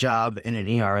took a job in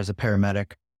an ER as a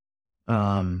paramedic,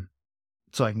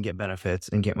 so I can get benefits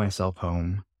and get myself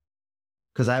home.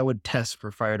 Because I would test for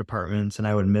fire departments and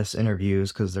I would miss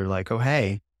interviews because they're like, oh,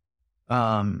 hey,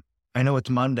 I know it's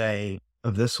Monday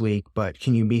of this week, but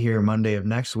can you be here Monday of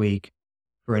next week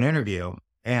for an interview?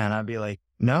 And I'd be like,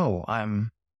 no,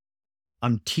 I'm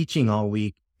teaching all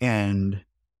week and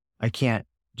I can't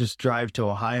just drive to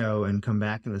Ohio and come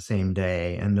back in the same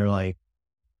day. And they're like,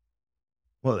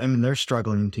 well, they're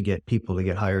struggling to get people to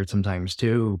get hired sometimes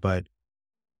too, but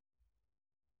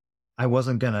I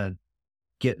wasn't going to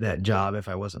get that job if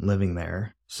I wasn't living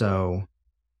there. So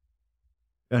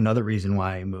another reason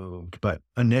why I moved, but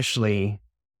initially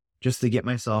just to get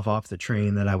myself off the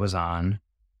train that I was on.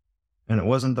 And it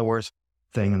wasn't the worst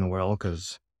thing in the world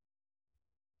because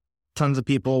tons of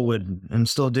people would and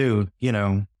still do,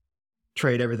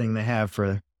 trade everything they have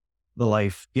for the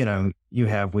life, you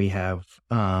have, we have.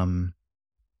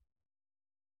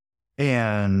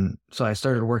 And so I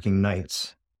started working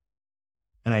nights,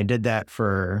 and I did that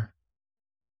for,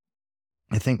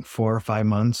 I think, 4 or 5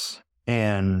 months,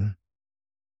 and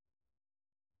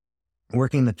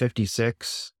working the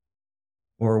 56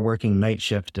 or working night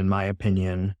shift, in my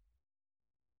opinion,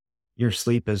 your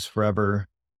sleep is forever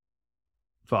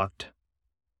fucked.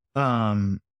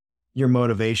 Your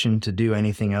motivation to do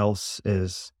anything else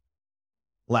is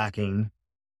lacking.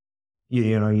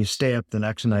 You stay up the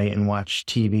next night and watch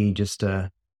TV just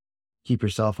to keep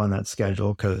yourself on that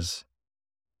schedule because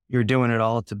you're doing it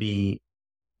all to be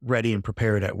ready and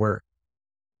prepared at work.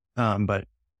 But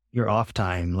your off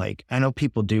time, like, I know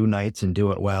people do nights and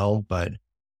do it well, but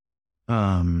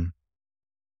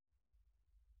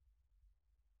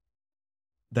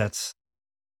that's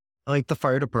like the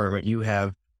fire department. You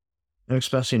have, and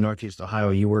especially in Northeast Ohio,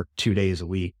 you work 2 days a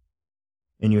week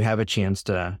and you have a chance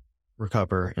to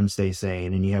recover and stay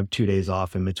sane, and you have 2 days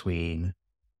off in between.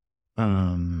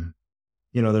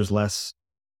 There's less,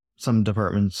 some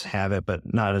departments have it,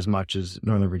 but not as much as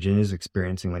Northern Virginia is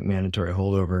experiencing, like mandatory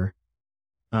holdover.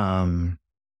 And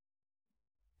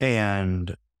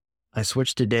I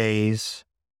switched to days.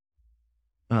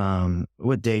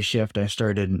 With day shift, I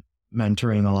started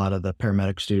mentoring a lot of the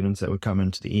paramedic students that would come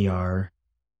into the ER.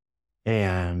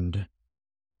 And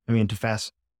I mean, to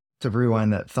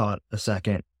rewind that thought a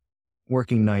second,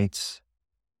 working nights,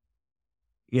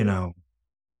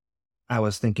 I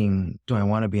was thinking, do I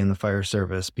want to be in the fire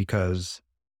service? Because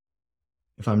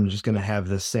if I'm just going to have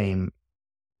the same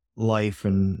life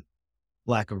and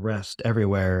lack of rest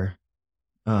everywhere,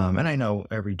 and I know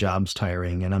every job's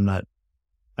tiring, and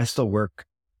I still work,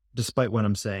 despite what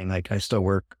I'm saying, like I still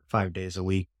work 5 days a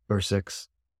week or 6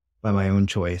 by my own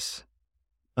choice.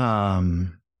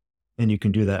 And you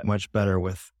can do that much better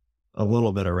with a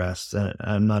little bit of rest. And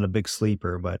I'm not a big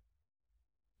sleeper, but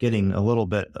getting a little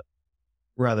bit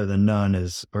rather than none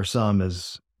is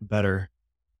better.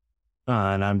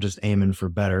 And I'm just aiming for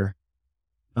better.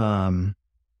 But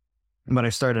I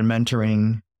started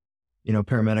mentoring,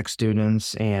 paramedic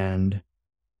students, and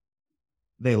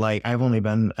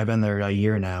I've been there a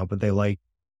year now, but they like,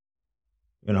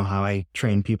 how I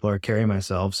train people or carry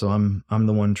myself. So I'm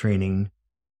the one training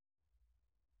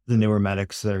the newer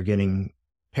medics that are getting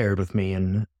paired with me,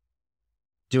 and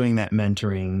doing that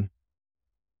mentoring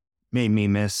made me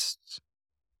miss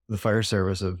the fire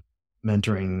service of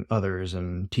mentoring others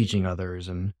and teaching others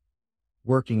and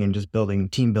working and just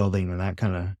team building and that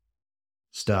kind of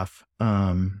stuff.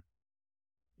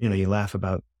 You laugh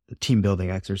about the team building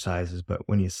exercises, but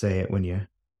when you say it, when you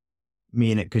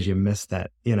mean it, because you miss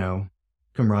that,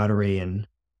 camaraderie and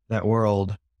that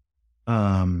world,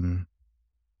 found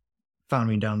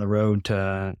me down the road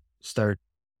to start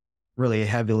really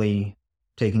heavily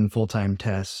taking full-time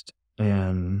tests.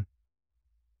 And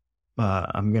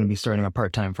I'm going to be starting a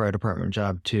part-time fire department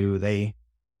job too. They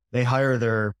hire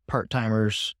their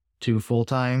part-timers to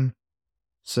full-time.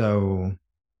 So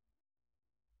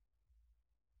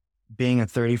being a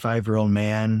 35-year-old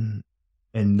man,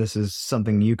 and this is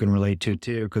something you can relate to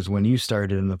too, because when you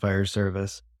started in the fire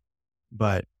service,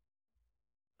 but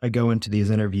I go into these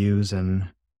interviews, and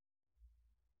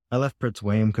I left Prince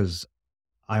William because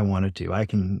I wanted to. I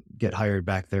can get hired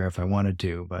back there if I wanted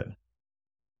to, but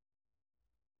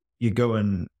you go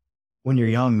in when you're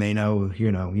young, they know,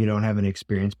 you don't have any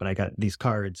experience, but I got these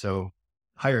cards, so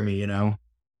hire me, And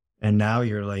now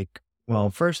you're like, well,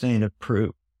 first I need to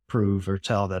prove or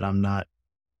tell that I'm not,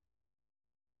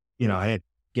 I didn't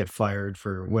get fired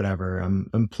for whatever. I'm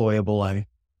employable. I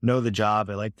know the job.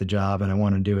 I like the job, and I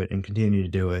want to do it and continue to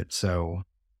do it. So,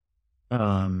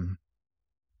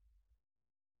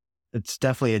 it's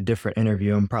definitely a different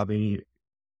interview. I'm probably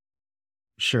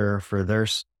sure for their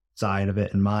side of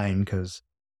it and mine, because,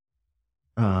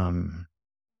 and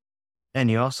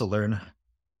you also learn,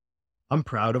 I'm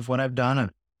proud of what I've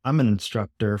done. I'm an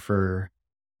instructor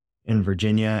in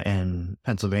Virginia and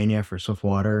Pennsylvania for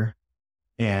Swiftwater,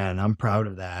 and I'm proud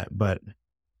of that. But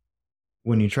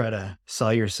when you try to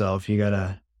sell yourself, you got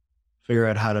to figure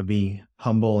out how to be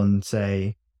humble and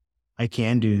say, I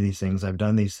can do these things. I've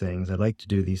done these things. I'd like to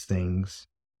do these things.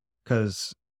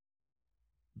 Because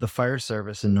the fire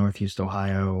service in Northeast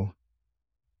Ohio,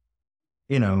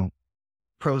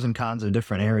 pros and cons of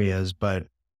different areas, but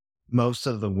most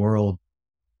of the world,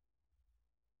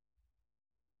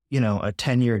 a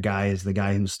 10-year guy is the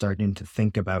guy who's starting to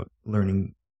think about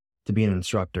learning to be an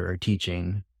instructor or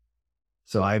teaching.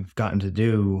 So I've gotten to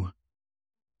do,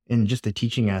 in just the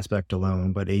teaching aspect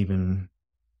alone, but even,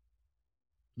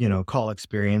 call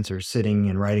experience or sitting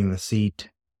and riding the seat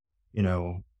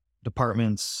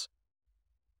departments,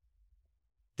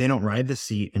 they don't ride the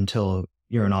seat until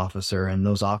you're an officer, and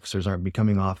those officers aren't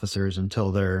becoming officers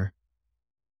until they're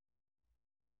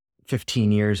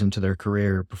 15 years into their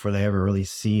career before they ever really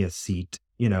see a seat,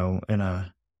 in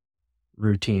a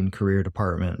routine career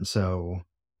department. So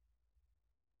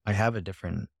I have a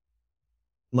different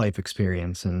life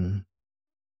experience. And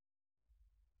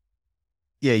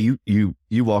Yeah, you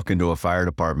walk into a fire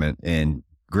department, and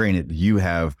granted, you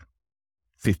have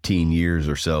 15 years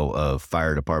or so of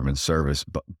fire department service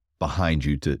behind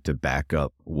you to back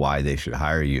up why they should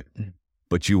hire you.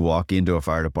 But you walk into a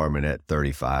fire department at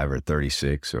 35 or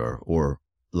 36 or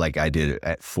like I did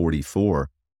at 44,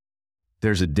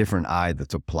 there's a different eye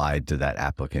that's applied to that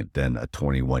applicant than a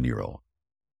 21-year-old.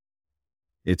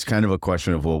 It's kind of a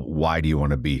question of, well, why do you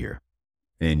want to be here?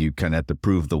 And you kind of have to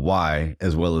prove the why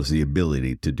as well as the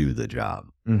ability to do the job.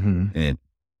 mm-hmm.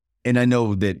 And I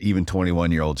know that even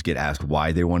 21-year-olds get asked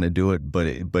why they want to do it, but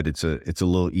it's a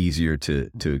little easier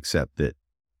to accept that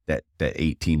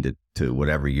 18 to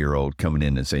whatever year old coming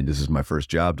in and saying, this is my first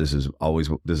job. This is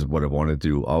what I want to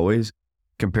do always,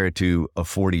 compared to a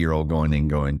 40-year-old going in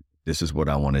going, this is what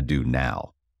I want to do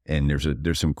now. And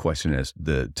there's some question as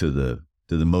to the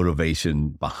motivation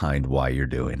behind why you're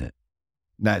doing it.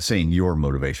 Not saying your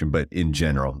motivation, but in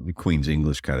general, the Queen's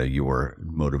English kind of your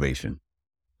motivation.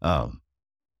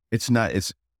 It's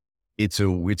a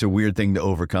weird thing to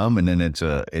overcome. And then it's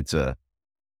a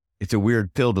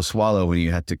weird pill to swallow when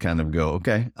you have to kind of go,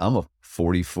 okay, I'm a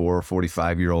 44,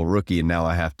 45-year-old rookie, and now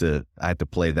I have to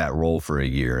play that role for a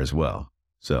year as well.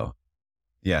 So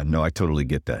yeah, no, I totally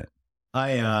get that.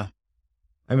 I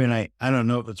don't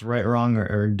know if it's right, wrong,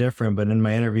 or different, but in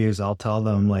my interviews, I'll tell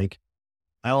them, like,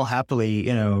 I'll happily,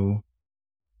 and,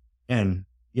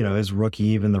 is rookie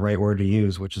even the right word to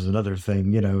use, which is another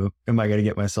thing, am I going to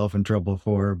get myself in trouble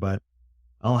for? But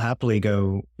I'll happily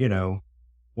go,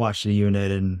 watch the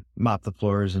unit and mop the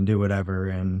floors and do whatever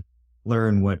and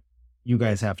learn what you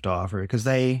guys have to offer, because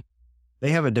they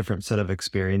have a different set of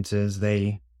experiences.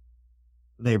 They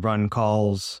run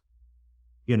calls,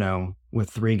 with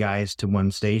 3 guys to one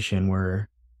station, where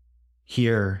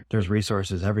here there's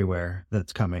resources everywhere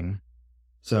that's coming.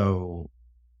 So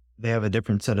they have a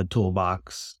different set of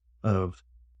toolbox of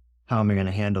how am I going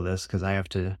to handle this, because I have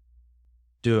to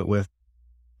do it with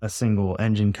a single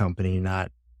engine company,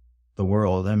 not the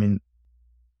world. I mean,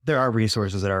 there are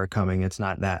resources that are coming. It's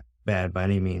not that bad by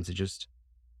any means. It just,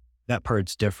 that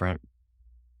part's different.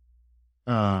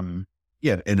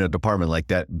 Yeah, in a department like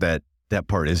that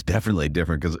part is definitely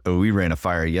different, because we ran a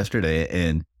fire yesterday,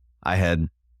 and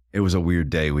it was a weird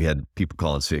day. We had people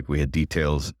calling sick. We had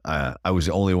details. I was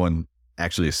the only one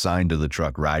actually assigned to the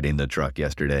truck, riding the truck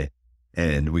yesterday.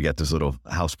 And we got this little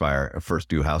house fire, first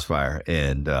due house fire.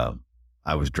 And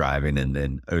I was driving, and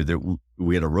then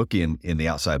we had a rookie in the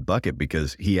outside bucket,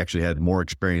 because he actually had more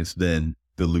experience than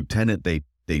the lieutenant they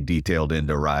detailed in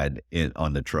to ride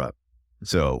on the truck.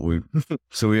 So we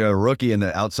had a rookie in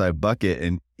the outside bucket,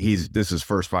 and this is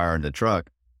first fire in the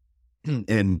truck.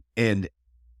 And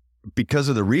because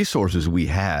of the resources we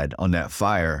had on that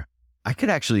fire, I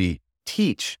could actually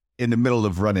teach in the middle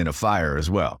of running a fire as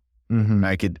well. Mm-hmm.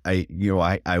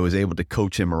 I was able to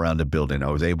coach him around the building. I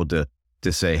was able to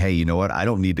say, hey, you know what? I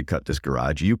don't need to cut this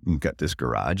garage. You can cut this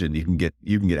garage, and you can get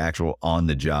actual on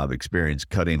the job experience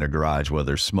cutting a garage while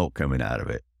there's smoke coming out of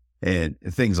it, and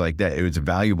things like that. It was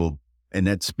valuable. And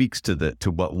that speaks to the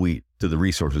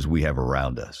resources we have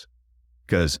around us.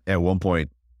 Because at one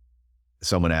point,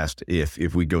 someone asked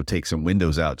if we go take some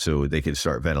windows out so they could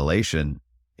start ventilation.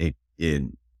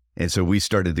 And so we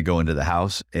started to go into the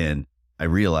house, and I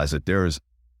realized that there was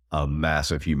a mass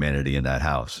of humanity in that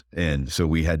house. And so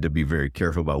we had to be very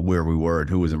careful about where we were and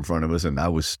who was in front of us. And I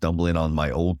was stumbling on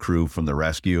my old crew from the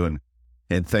rescue,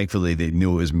 and thankfully they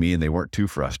knew it was me, and they weren't too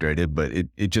frustrated, but it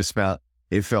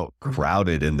felt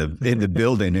crowded in the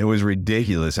building. It was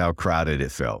ridiculous how crowded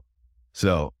it felt.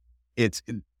 So it's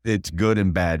good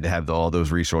and bad to have all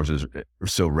those resources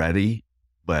so ready,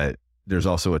 but there's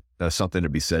also something to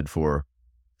be said for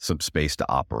some space to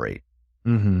operate.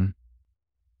 Mm-hmm.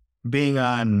 Being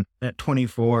on at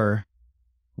 24,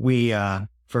 we,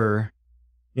 for,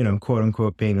 quote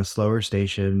unquote, being a slower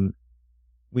station,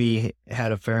 we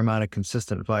had a fair amount of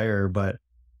consistent fire, but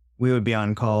we would be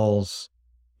on calls,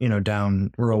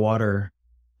 down rural water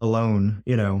alone,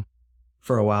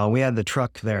 for a while. We had the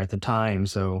truck there at the time,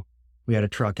 so we had a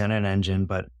truck and an engine,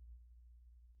 but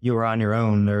you were on your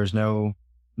own. There was no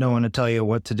one to tell you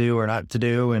what to do or not to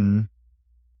do, and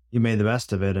you made the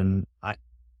best of it. And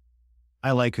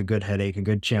I like a good headache, a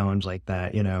good challenge like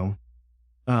that,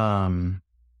 But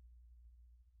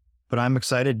I'm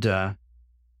excited to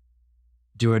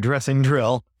do a dressing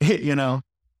drill,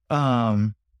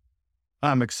 I'm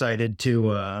excited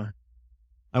to,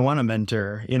 I want to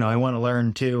mentor, I want to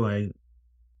learn too.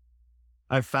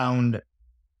 I found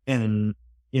in,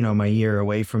 my year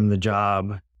away from the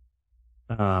job,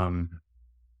 I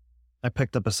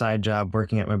picked up a side job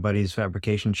working at my buddy's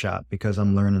fabrication shop because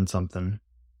I'm learning something.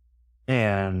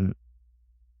 And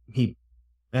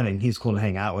he's cool to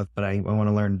hang out with, but I want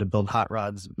to learn to build hot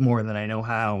rods more than I know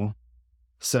how.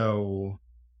 So,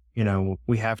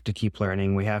 we have to keep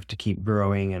learning, we have to keep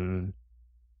growing, and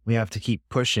we have to keep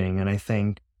pushing. And I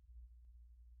think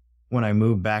when I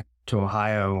moved back to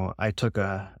Ohio, I took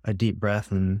a deep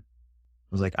breath and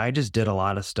was like, I just did a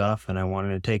lot of stuff and I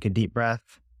wanted to take a deep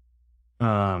breath.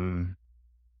 But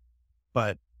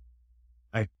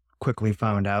I quickly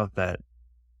found out that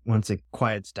once it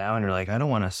quiets down, you're like, I don't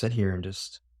want to sit here and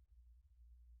just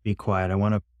be quiet. I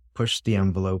want to push the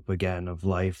envelope again of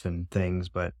life and things.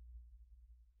 But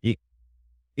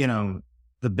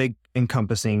the big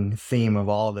encompassing theme of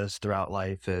all this throughout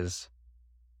life is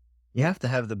you have to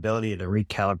have the ability to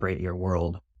recalibrate your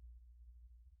world.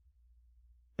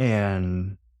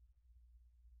 And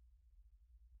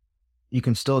you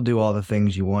can still do all the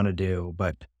things you want to do,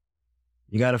 but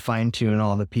you got to fine tune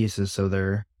all the pieces so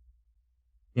they're,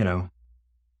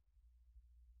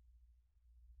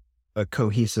 a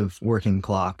cohesive working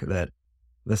clock that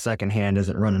the second hand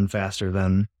isn't running faster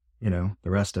than, the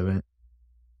rest of it.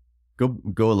 Go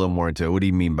a little more into it. What do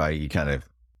you mean by you kind of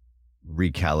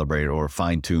recalibrate or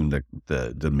fine tune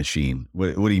the machine?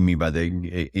 What do you mean by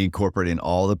incorporating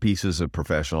all the pieces of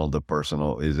professional, the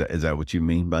personal? Is that what you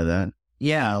mean by that?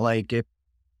 Yeah. Like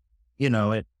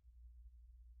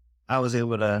I was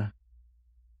able to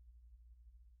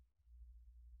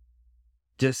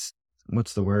just,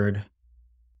 what's the word?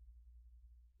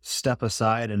 Step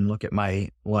aside and look at my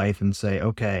life and say,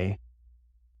 okay,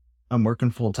 I'm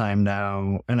working full time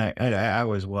now. And I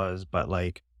always was, but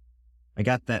like, I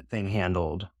got that thing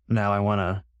handled. Now I want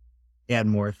to add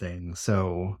more things.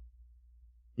 So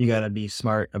you got to be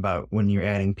smart about when you're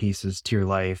adding pieces to your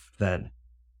life that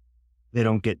they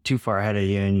don't get too far ahead of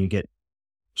you and you get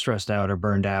stressed out or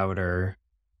burned out or,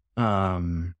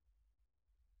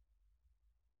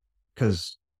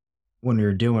 because when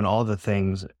you're doing all the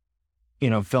things,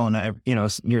 filling out,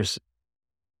 you're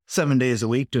 7 days a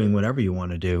week doing whatever you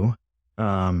want to do.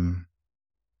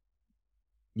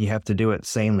 You have to do it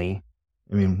sanely.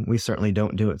 I mean, we certainly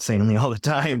don't do it sanely all the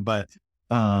time, but,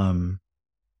 and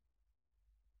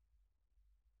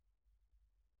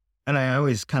I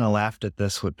always kind of laughed at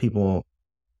this, what people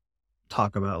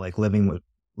talk about, like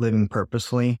living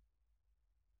purposefully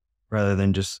rather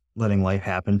than just letting life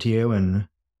happen to you. And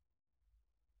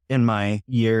in my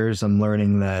years, I'm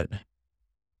learning that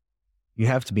you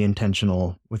have to be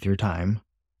intentional with your time.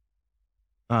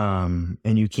 And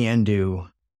you can do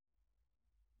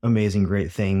amazing,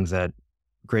 great things at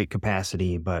great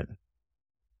capacity, but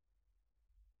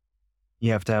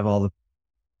you have to have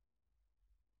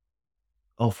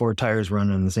all four tires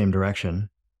running in the same direction.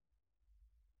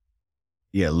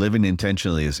 Yeah, living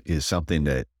intentionally is something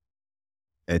that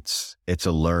it's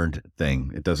a learned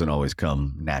thing. It doesn't always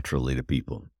come naturally to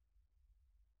people.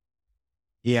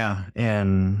 Yeah,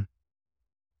 and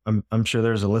I'm sure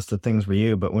there's a list of things for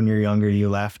you, but when you're younger, you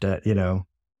laughed at,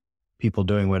 people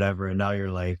doing whatever, and now you're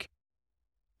like,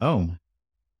 oh,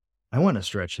 I want to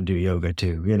stretch and do yoga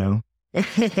too,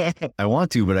 I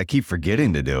want to, but I keep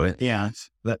forgetting to do it. Yeah,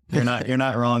 you're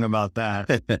not wrong about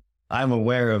that. I'm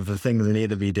aware of the things I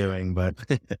need to be doing, but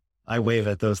I wave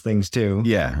at those things too.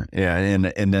 Yeah.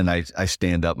 And then I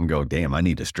stand up and go, damn, I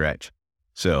need to stretch.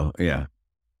 So yeah,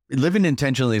 living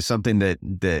intentionally is something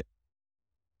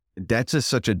that's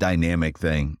such a dynamic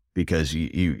thing because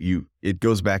it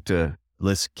goes back to,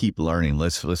 let's keep learning.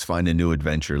 Let's find a new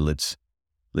adventure. Let's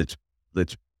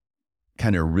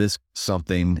kind of risk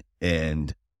something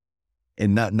and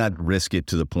not risk it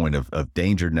to the point of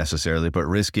danger necessarily, but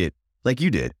risk it like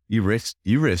you did. You risked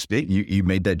it. You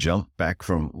made that jump back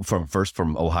from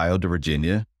Ohio to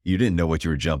Virginia. You didn't know what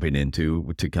you were jumping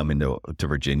into to come into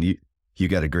Virginia. You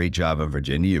got a great job in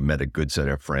Virginia. You met a good set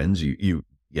of friends. You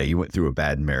went through a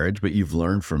bad marriage, but you've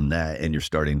learned from that and you're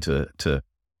starting to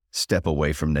step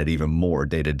away from that even more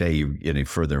day to day. You're getting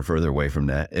further and further away from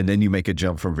that. And then you make a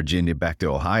jump from Virginia back to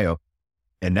Ohio.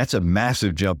 And that's a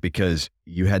massive jump because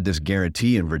you had this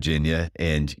guarantee in Virginia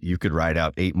and you could ride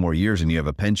out 8 more years and you have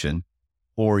a pension.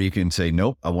 Or you can say,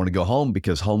 nope, I want to go home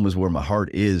because home is where my heart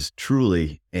is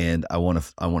truly. And I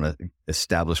want to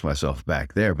establish myself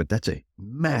back there. But that's a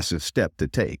massive step to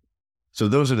take. So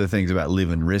those are the things about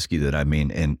living risky that I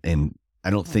mean. And I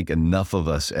don't think enough of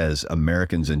us as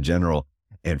Americans in general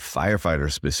and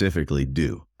firefighters specifically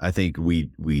do. I think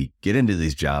we get into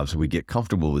these jobs, we get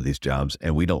comfortable with these jobs,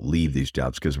 and we don't leave these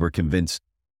jobs because we're convinced,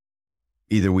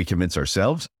 either we convince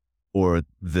ourselves or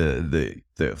the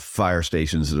fire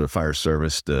stations, the fire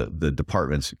service, the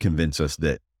departments convince us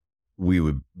that we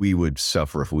would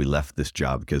suffer if we left this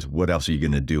job, because what else are you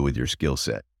going to do with your skill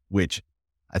set? Which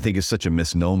I think is such a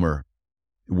misnomer.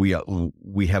 We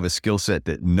have a skill set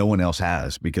that no one else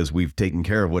has because we've taken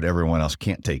care of what everyone else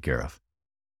can't take care of.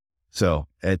 So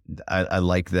I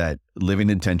like that, living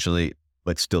intentionally,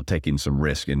 but still taking some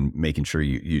risk and making sure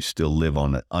you still live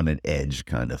on an edge,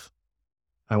 kind of.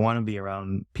 I want to be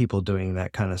around people doing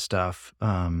that kind of stuff.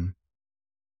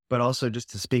 But also, just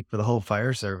to speak for the whole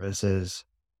fire service is,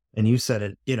 and you said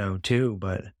it, too,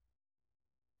 but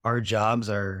our jobs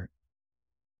are,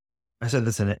 I said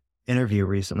this in an interview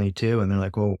recently too, and they're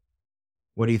like, well,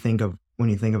 what do you think of when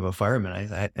you think of a fireman?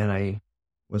 I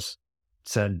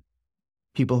said,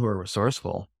 people who are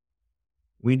resourceful.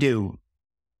 We do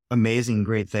amazing,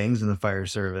 great things in the fire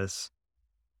service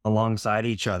alongside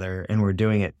each other, and we're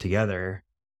doing it together.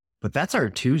 But that's our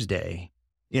Tuesday.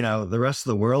 The rest of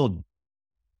the world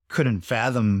couldn't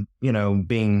fathom,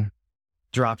 being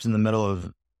dropped in the middle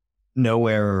of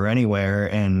nowhere or anywhere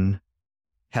and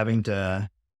having to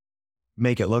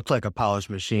make it look like a polished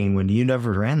machine when you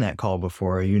never ran that call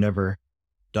before, or you never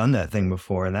done that thing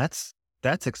before. And that's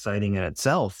exciting in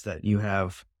itself, that you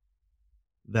have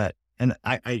that. And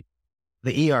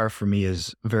the ER for me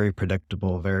is very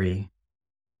predictable, very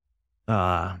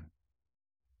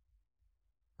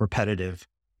repetitive,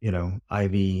 IV,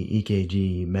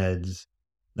 EKG, meds,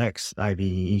 next, IV,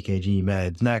 EKG,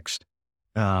 meds, next.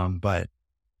 But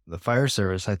the fire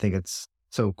service, I think it's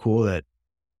so cool that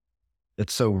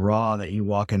it's so raw that you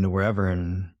walk into wherever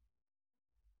and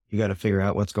you got to figure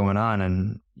out what's going on.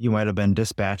 And you might have been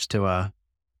dispatched to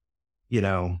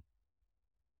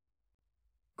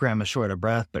grandma's short of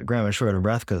breath, but grandma's short of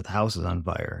breath because the house is on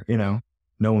fire.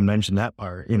 No one mentioned that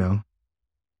part.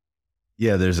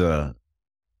 Yeah,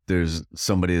 there's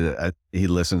somebody that he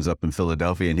listens up in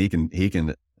Philadelphia, and he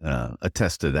can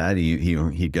attest to that.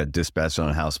 He got dispatched on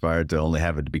a house fire to only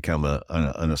have it become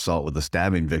an assault with a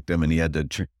stabbing victim, and he had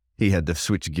to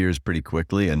switch gears pretty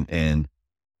quickly, and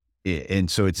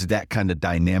so it's that kind of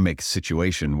dynamic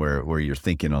situation where you're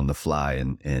thinking on the fly,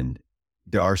 and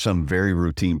there are some very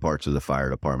routine parts of the fire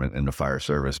department and the fire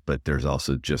service, but there's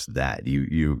also just that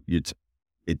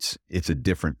it's a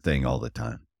different thing all the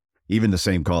time. Even the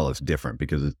same call is different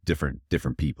because it's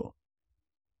different people.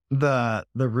 The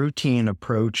routine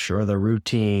approach or the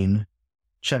routine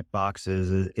check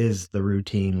boxes is the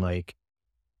routine. Like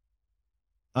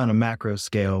on a macro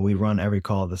scale, we run every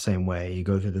call the same way. You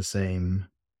go through the same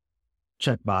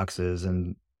check boxes,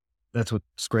 and that's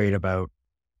what's great about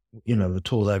the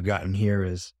tools I've gotten here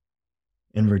is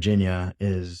in Virginia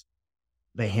is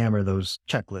they hammer those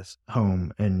checklists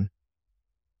home and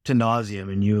to nauseam,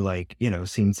 and you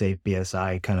scene safe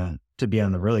BSI kind of to be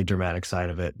on the really dramatic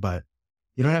side of it. But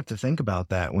you don't have to think about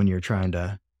that when you're trying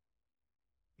to,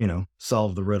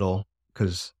 solve the riddle,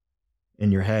 because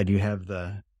in your head you have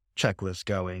the checklist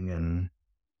going. And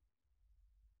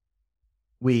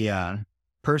we,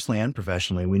 personally and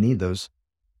professionally, we need those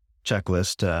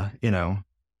checklists to,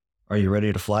 are you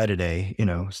ready to fly today?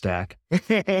 Stack.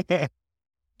 Did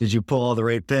you pull all the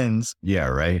right pins? Yeah,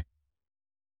 right.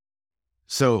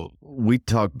 So we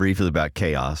talked briefly about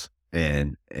chaos,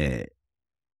 and I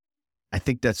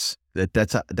think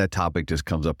that topic just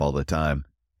comes up all the time.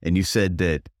 And you said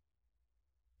that,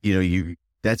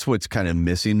 that's what's kind of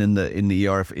missing in the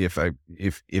ER,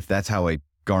 if that's how I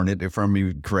garnered it from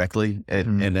you correctly.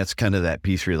 And that's kind of that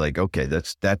piece where you're like, okay,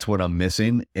 that's what I'm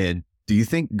missing. And do you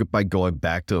think by going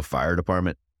back to a fire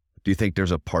department, do you think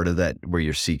there's a part of that where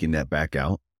you're seeking that back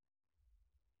out?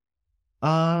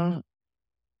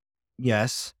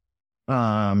 Yes.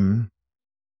 And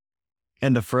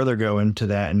to further go into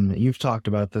that, and you've talked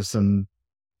about this in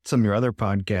some of your other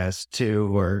podcasts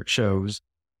too, or shows,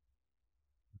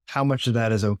 how much of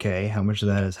that is okay? How much of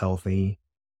that is healthy?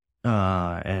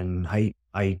 And I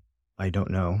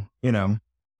don't know,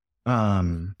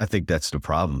 I think that's the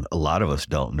problem. A lot of us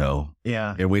don't know.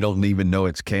 Yeah. And we don't even know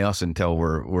it's chaos until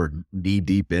we're knee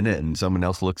deep in it, and someone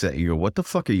else looks at you and go, what the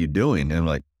fuck are you doing? And I'm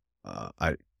like,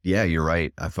 yeah, you're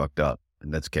right. I fucked up.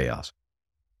 And that's chaos.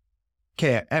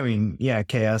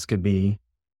 Chaos could be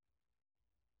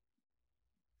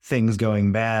things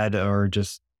going bad, or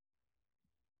just,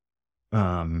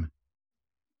 and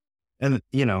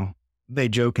they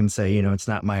joke and say, it's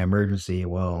not my emergency.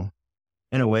 Well,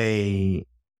 in a way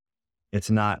it's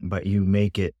not, but you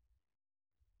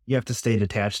have to stay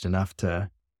detached enough to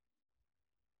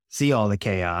see all the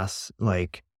chaos.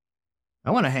 Like, I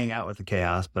want to hang out with the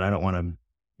chaos, but I don't want to,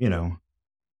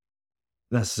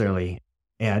 necessarily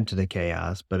add to the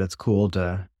chaos, but it's cool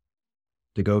to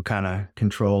go kind of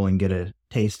control and get a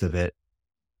taste of it.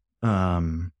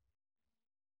 I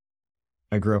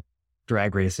grew up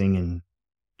drag racing and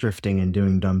drifting and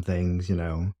doing dumb things,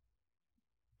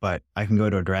 but I can go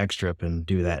to a drag strip and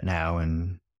do that now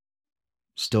and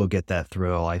still get that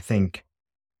thrill. I think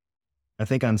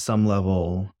on some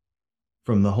level,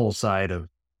 from the whole side of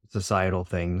societal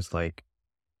things, like,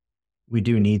 we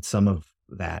do need some of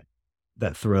that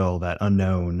thrill, that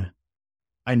unknown.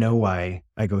 I know why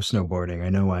I go snowboarding. I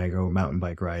know why I go mountain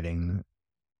bike riding.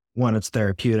 One, it's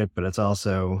therapeutic, but it's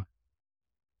also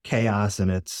chaos and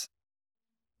it's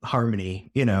harmony,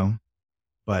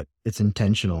 but it's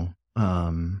intentional.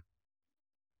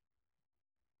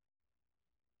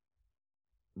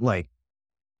 Like,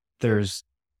 there's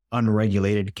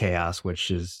unregulated chaos,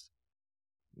 which is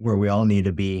where we all need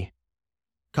to be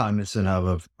cognizant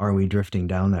of are we drifting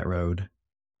down that road?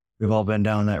 We've all been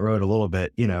down that road a little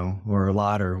bit, or a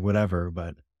lot or whatever,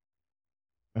 but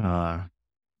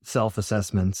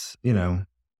self-assessments, to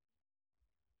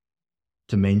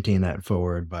maintain that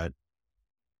forward. But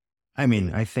I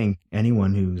mean, I think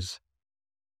anyone who's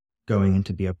going in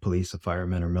to be a police, a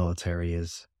fireman, or military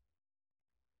is,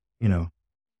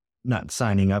 not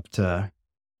signing up to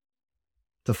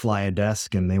fly a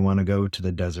desk, and they want to go to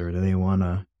the desert, or they want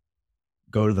to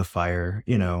go to the fire.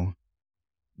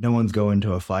 No one's going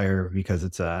to a fire because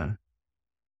it's a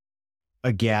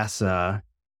gas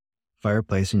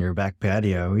fireplace in your back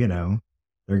patio.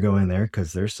 They're going there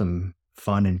because there's some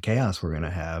fun and chaos we're going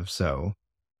to have. So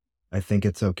I think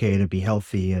it's okay to be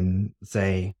healthy and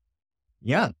say,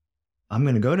 yeah, I'm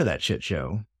going to go to that shit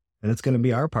show and it's going to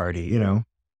be our party,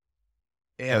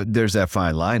 Yeah, there's that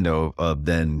fine line though of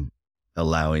then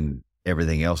allowing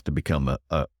everything else to become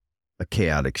a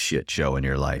chaotic shit show in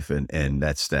your life, and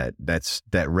that's that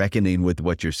reckoning with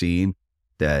what you're seeing,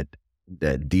 that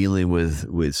dealing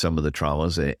with some of the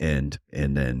traumas, and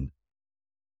then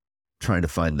trying to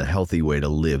find the healthy way to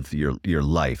live your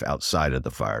life outside of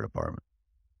the fire department.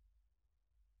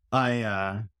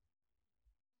 I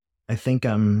think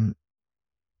I'm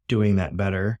doing that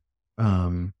better.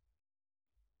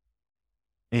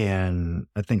 And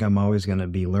I think I'm always going to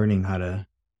be learning I'm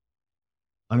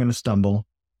going to stumble,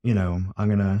 I'm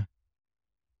going to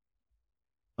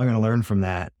learn from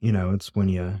that. It's when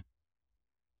you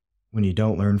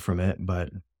don't learn from it, but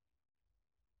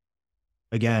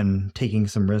again, taking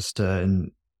some risks to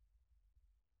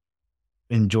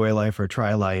enjoy life or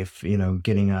try life,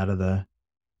 getting out of the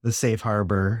safe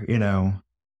harbor,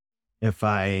 if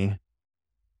I,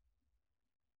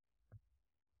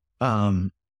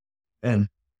 and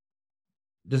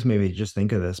just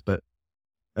think of this, but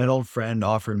an old friend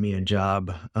offered me a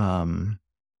job,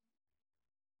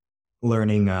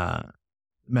 learning,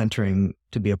 mentoring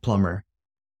to be a plumber.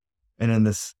 And in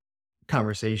this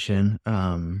conversation,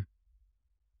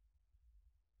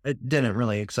 it didn't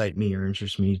really excite me or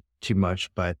interest me too much,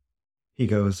 but he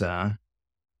goes, I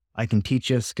can teach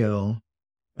you a skill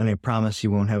and I promise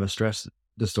you won't have a stress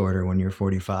disorder when you're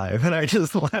 45. And I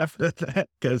just laughed at that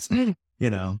because,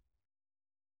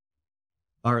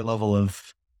 our level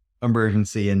of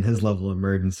emergency and his level of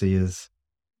emergency is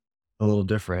a little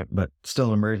different, but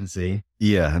still emergency.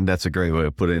 Yeah, and that's a great way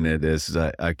of putting it, is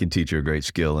I can teach you a great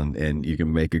skill and you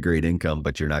can make a great income,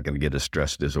 but you're not going to get a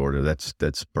stress disorder. That's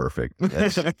perfect.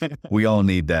 We all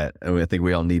need that. I mean, I think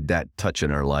we all need that touch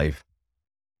in our life.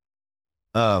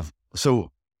 So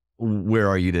where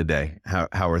are you today?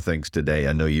 How are things today?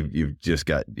 I know you're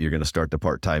going to start the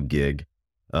part-time gig.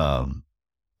 Other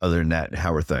than that,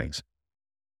 how are things?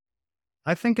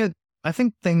 I think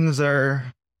things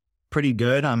are pretty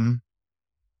good. I'm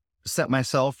set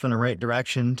myself in the right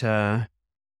direction to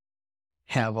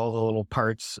have all the little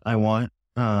parts I want.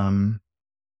 I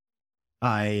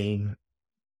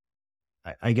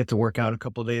get to work out a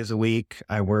couple days a week.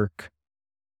 I work,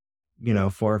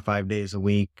 4 or 5 days a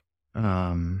week,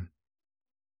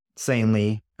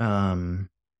 sanely. If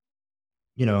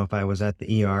I was at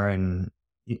the ER and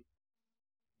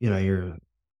you're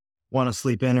want to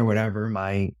sleep in or whatever,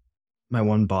 my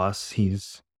one boss,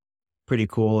 he's pretty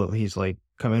cool. He's like,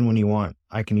 come in when you want.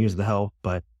 I can use the help,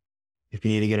 but if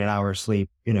you need to get an hour of sleep,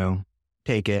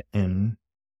 take it and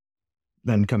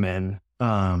then come in.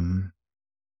 I'm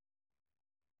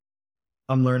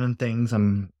learning things.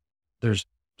 There's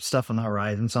stuff on the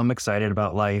horizon, so I'm excited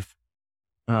about life.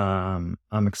 I'm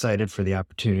excited for the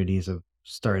opportunities of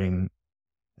starting.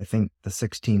 I think the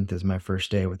 16th is my first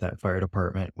day with that fire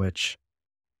department, which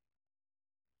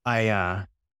I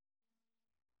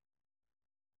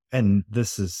and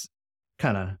this is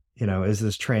kind of, is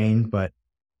this trained? But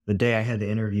the day I had to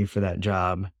interview for that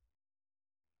job,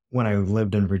 when I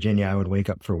lived in Virginia, I would wake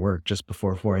up for work just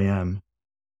before 4 a.m.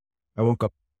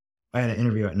 I had an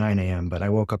interview at 9 a.m., but I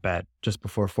woke up at just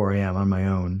before 4 a.m. on my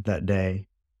own that day.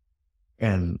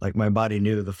 And like my body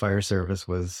knew the fire service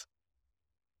was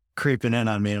creeping in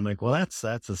on me. I'm like, well, that's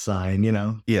a sign,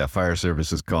 Yeah. Fire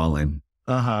service is calling.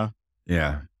 Yeah.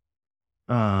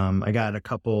 I got a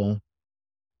couple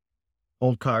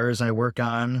old cars I work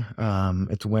on.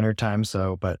 It's winter time.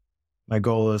 But my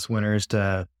goal this winter is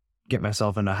to get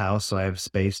myself in a house so I have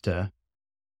space to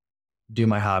do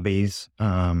my hobbies.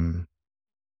 Yeah,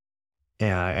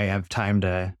 I have time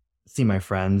to see my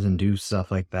friends and do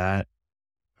stuff like that.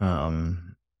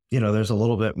 There's a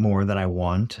little bit more that I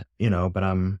want, but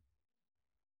I'm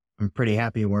pretty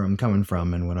happy where I'm coming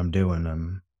from and what I'm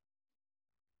doing.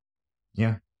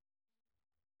 Yeah.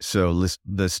 So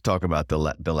let's talk about the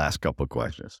last couple of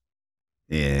questions.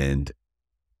 And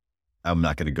I'm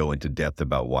not going to go into depth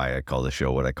about why I call the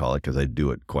show what I call it, because I do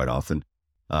it quite often.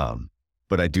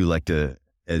 But I do like to,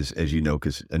 as you know,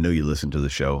 because I know you listen to the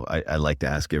show, I like to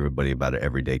ask everybody about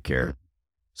everyday care.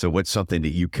 So what's something that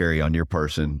you carry on your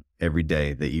person every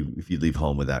day that if you leave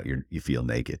home without, you feel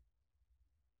naked?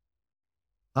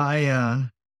 I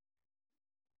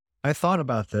thought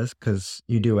about this because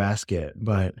you do ask it,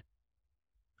 but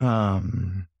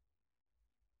I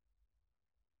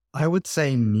would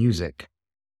say music.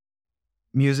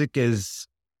 Music is,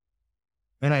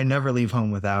 and I never leave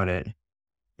home without it.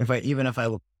 Even if I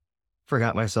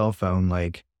forgot my cell phone,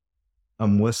 like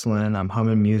I'm whistling, I'm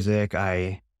humming music,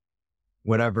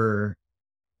 whatever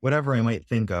I might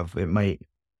think of, it might,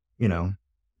 I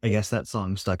guess that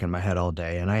song stuck in my head all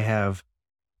day. And I have,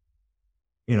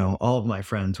 all of my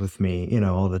friends with me,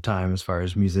 all the time as far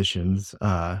as musicians.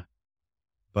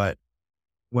 But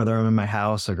whether I'm in my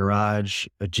house, a garage,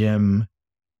 a gym,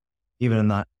 even in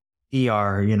the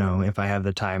ER, if I have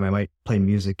the time, I might play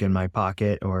music in my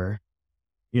pocket or,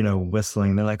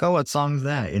 whistling. They're like, oh, what song's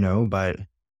that? But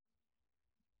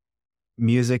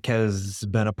music has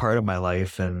been a part of my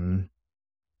life, and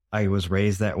I was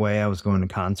raised that way. I was going to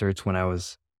concerts when I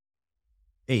was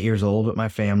 8 years old with my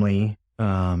family.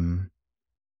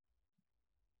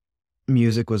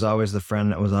 Music was always the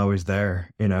friend that was always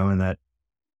there, and that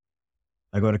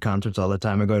I go to concerts all the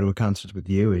time. I go to a concert with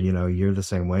you, and, you're the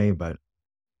same way, but,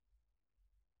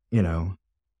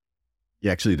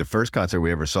 Yeah, actually, the first concert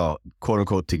we ever saw, quote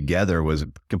unquote, together was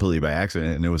completely by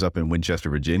accident. And it was up in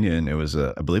Winchester, Virginia. And it was,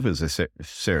 I believe it was a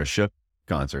Sarah Shook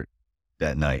concert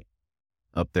that night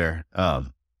up there.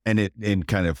 And it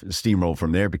kind of steamrolled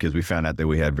from there because we found out that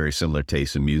we had very similar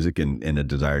tastes in music and a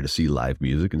desire to see live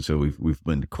music. And so we've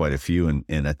been to quite a few.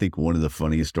 And I think one of the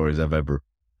funniest stories I've ever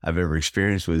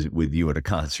experienced was with you at a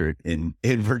concert in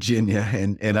Virginia.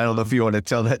 And I don't know if you want to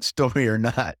tell that story or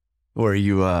not, where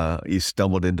you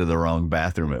stumbled into the wrong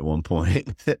bathroom at one point.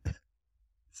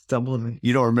 Stumbled.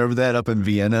 You don't remember that up in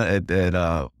Vienna at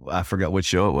I forgot what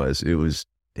show it was. It was,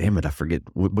 damn it, I forget.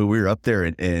 But we were up there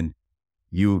and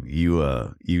you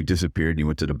disappeared and you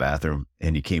went to the bathroom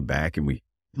and you came back and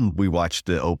we watched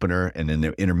the opener and then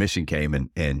the intermission came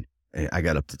and I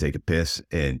got up to take a piss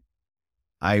and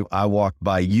I walked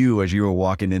by you as you were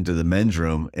walking into the men's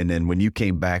room. And then when you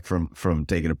came back from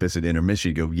taking a piss at intermission,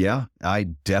 you go, yeah, I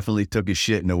definitely took a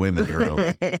shit in the women's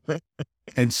room.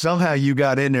 And somehow you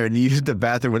got in there and you used the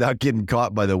bathroom without getting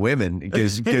caught by the women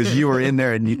because you were in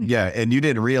there and and you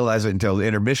didn't realize it until the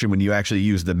intermission when you actually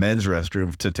used the men's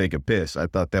restroom to take a piss. I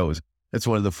thought that's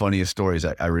one of the funniest stories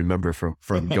I remember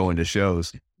from going to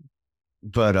shows.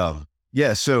 But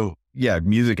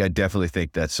music, I definitely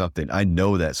think that's something. I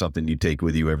know that's something you take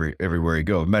with you everywhere you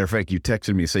go. Matter of fact, you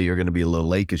texted me, say you're going to be a little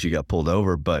late because you got pulled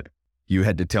over, but you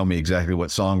had to tell me exactly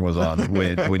what song was on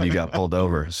when you got pulled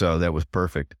over. So that was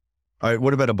perfect. All right.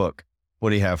 What about a book? What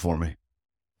do you have for me?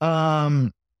 I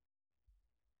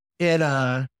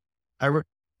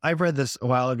read this a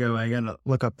while ago. I got to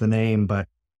look up the name, but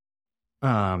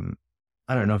I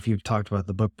don't know if you've talked about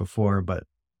the book before, but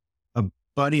a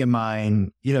buddy of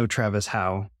mine, Travis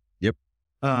Howe. Yep.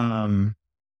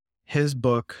 His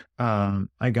book,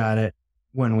 I got it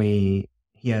when he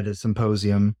had a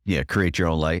symposium. Yeah. Create Your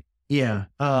Own Light. Yeah.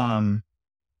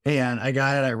 And I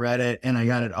got it, I read it, and I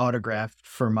got it autographed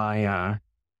for my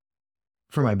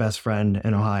best friend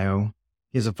in Ohio.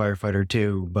 He's a firefighter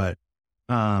too, but,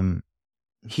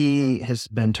 he has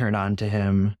been turned on to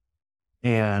him.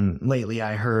 And lately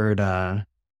I heard, that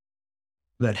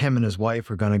him and his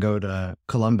wife are going to go to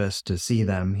Columbus to see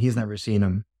them. He's never seen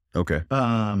them. Okay.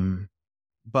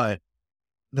 But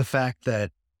the fact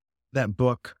that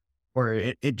book, or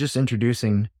it just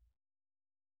introducing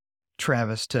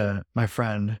Travis to my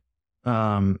friend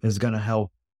is going to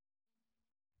help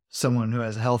someone who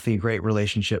has a healthy, great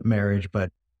relationship, marriage,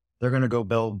 but they're going to go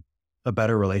build a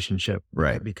better relationship,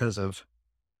 Right. Because of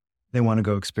they want to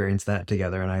go experience that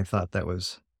together. And I thought that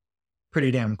was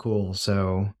pretty damn cool.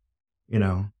 So,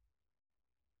 to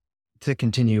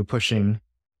continue pushing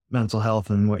mental health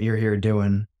and what you're here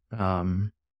doing,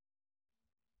 one,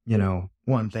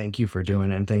 thank you for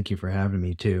doing it and thank you for having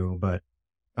me too. But,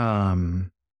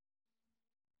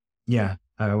 yeah,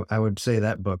 I would say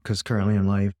that book, because currently in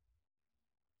life,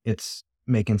 it's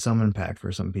making some impact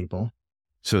for some people.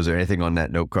 So is there anything on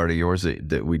that note card of yours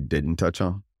that we didn't touch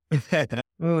on?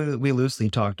 We loosely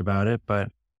talked about it, but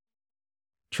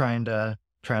trying to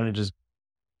just,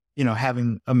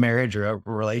 having a marriage or a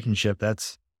relationship,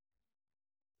 that's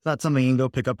not something you can go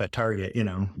pick up at Target,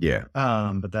 Yeah.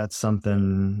 But that's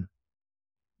something,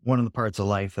 one of the parts of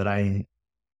life that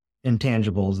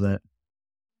intangibles that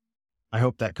I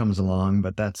hope that comes along,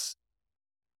 but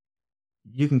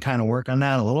you can kind of work on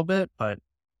that a little bit, but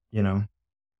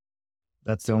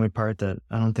that's the only part that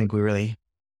I don't think we really,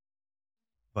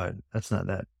 but that's not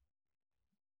that.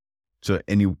 So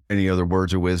any other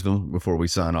words of wisdom before we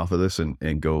sign off of this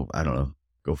and go, I don't know,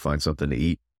 go find something to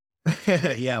eat?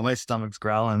 Yeah, my stomach's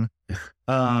growling.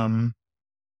 The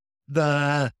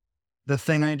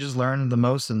thing I just learned the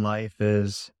most in life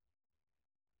is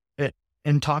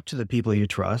and talk to the people you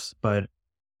trust, but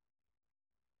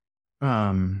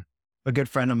a good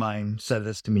friend of mine said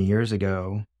this to me years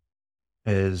ago,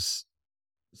 is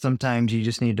sometimes you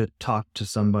just need to talk to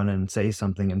someone and say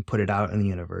something and put it out in the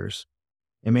universe.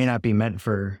 It may not be meant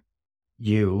for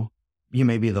you. You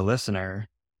may be the listener,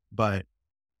 but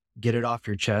get it off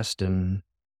your chest and,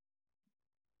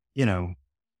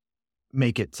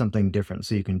 make it something different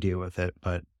so you can deal with it.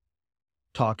 But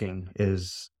talking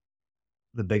is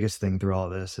the biggest thing through all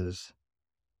this. Is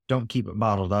don't keep it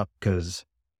bottled up, because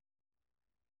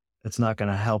it's not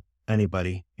going to help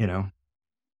anybody,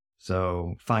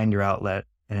 So find your outlet,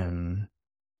 and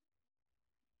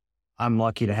I'm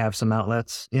lucky to have some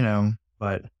outlets,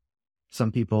 but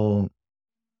some people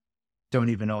don't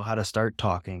even know how to start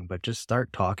talking, but just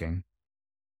start talking.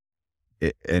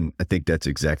 And I think that's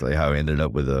exactly how I ended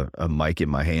up with a mic in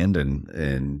my hand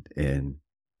and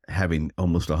having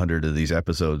almost 100 of these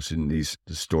episodes and these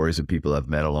stories of people I've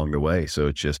met along the way. So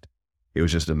it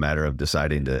was just a matter of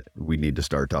deciding that we need to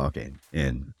start talking.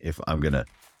 And if I'm going to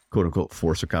quote unquote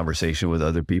force a conversation with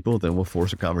other people, then we'll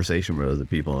force a conversation with other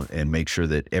people and make sure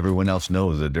that everyone else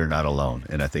knows that they're not alone.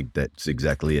 And I think that's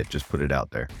exactly it. Just put it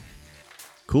out there.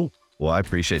 Cool. Well, I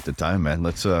appreciate the time, man.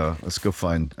 Let's go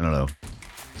find,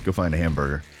 let's go find a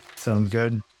hamburger. Sounds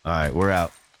good. All right, we're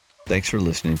out. Thanks for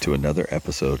listening to another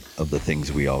episode of The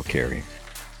Things We All Carry.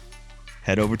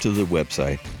 Head over to the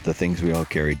website,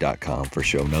 thethingsweallcarry.com, for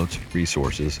show notes,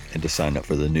 resources, and to sign up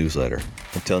for the newsletter.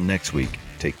 Until next week,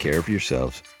 take care of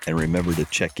yourselves and remember to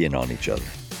check in on each other.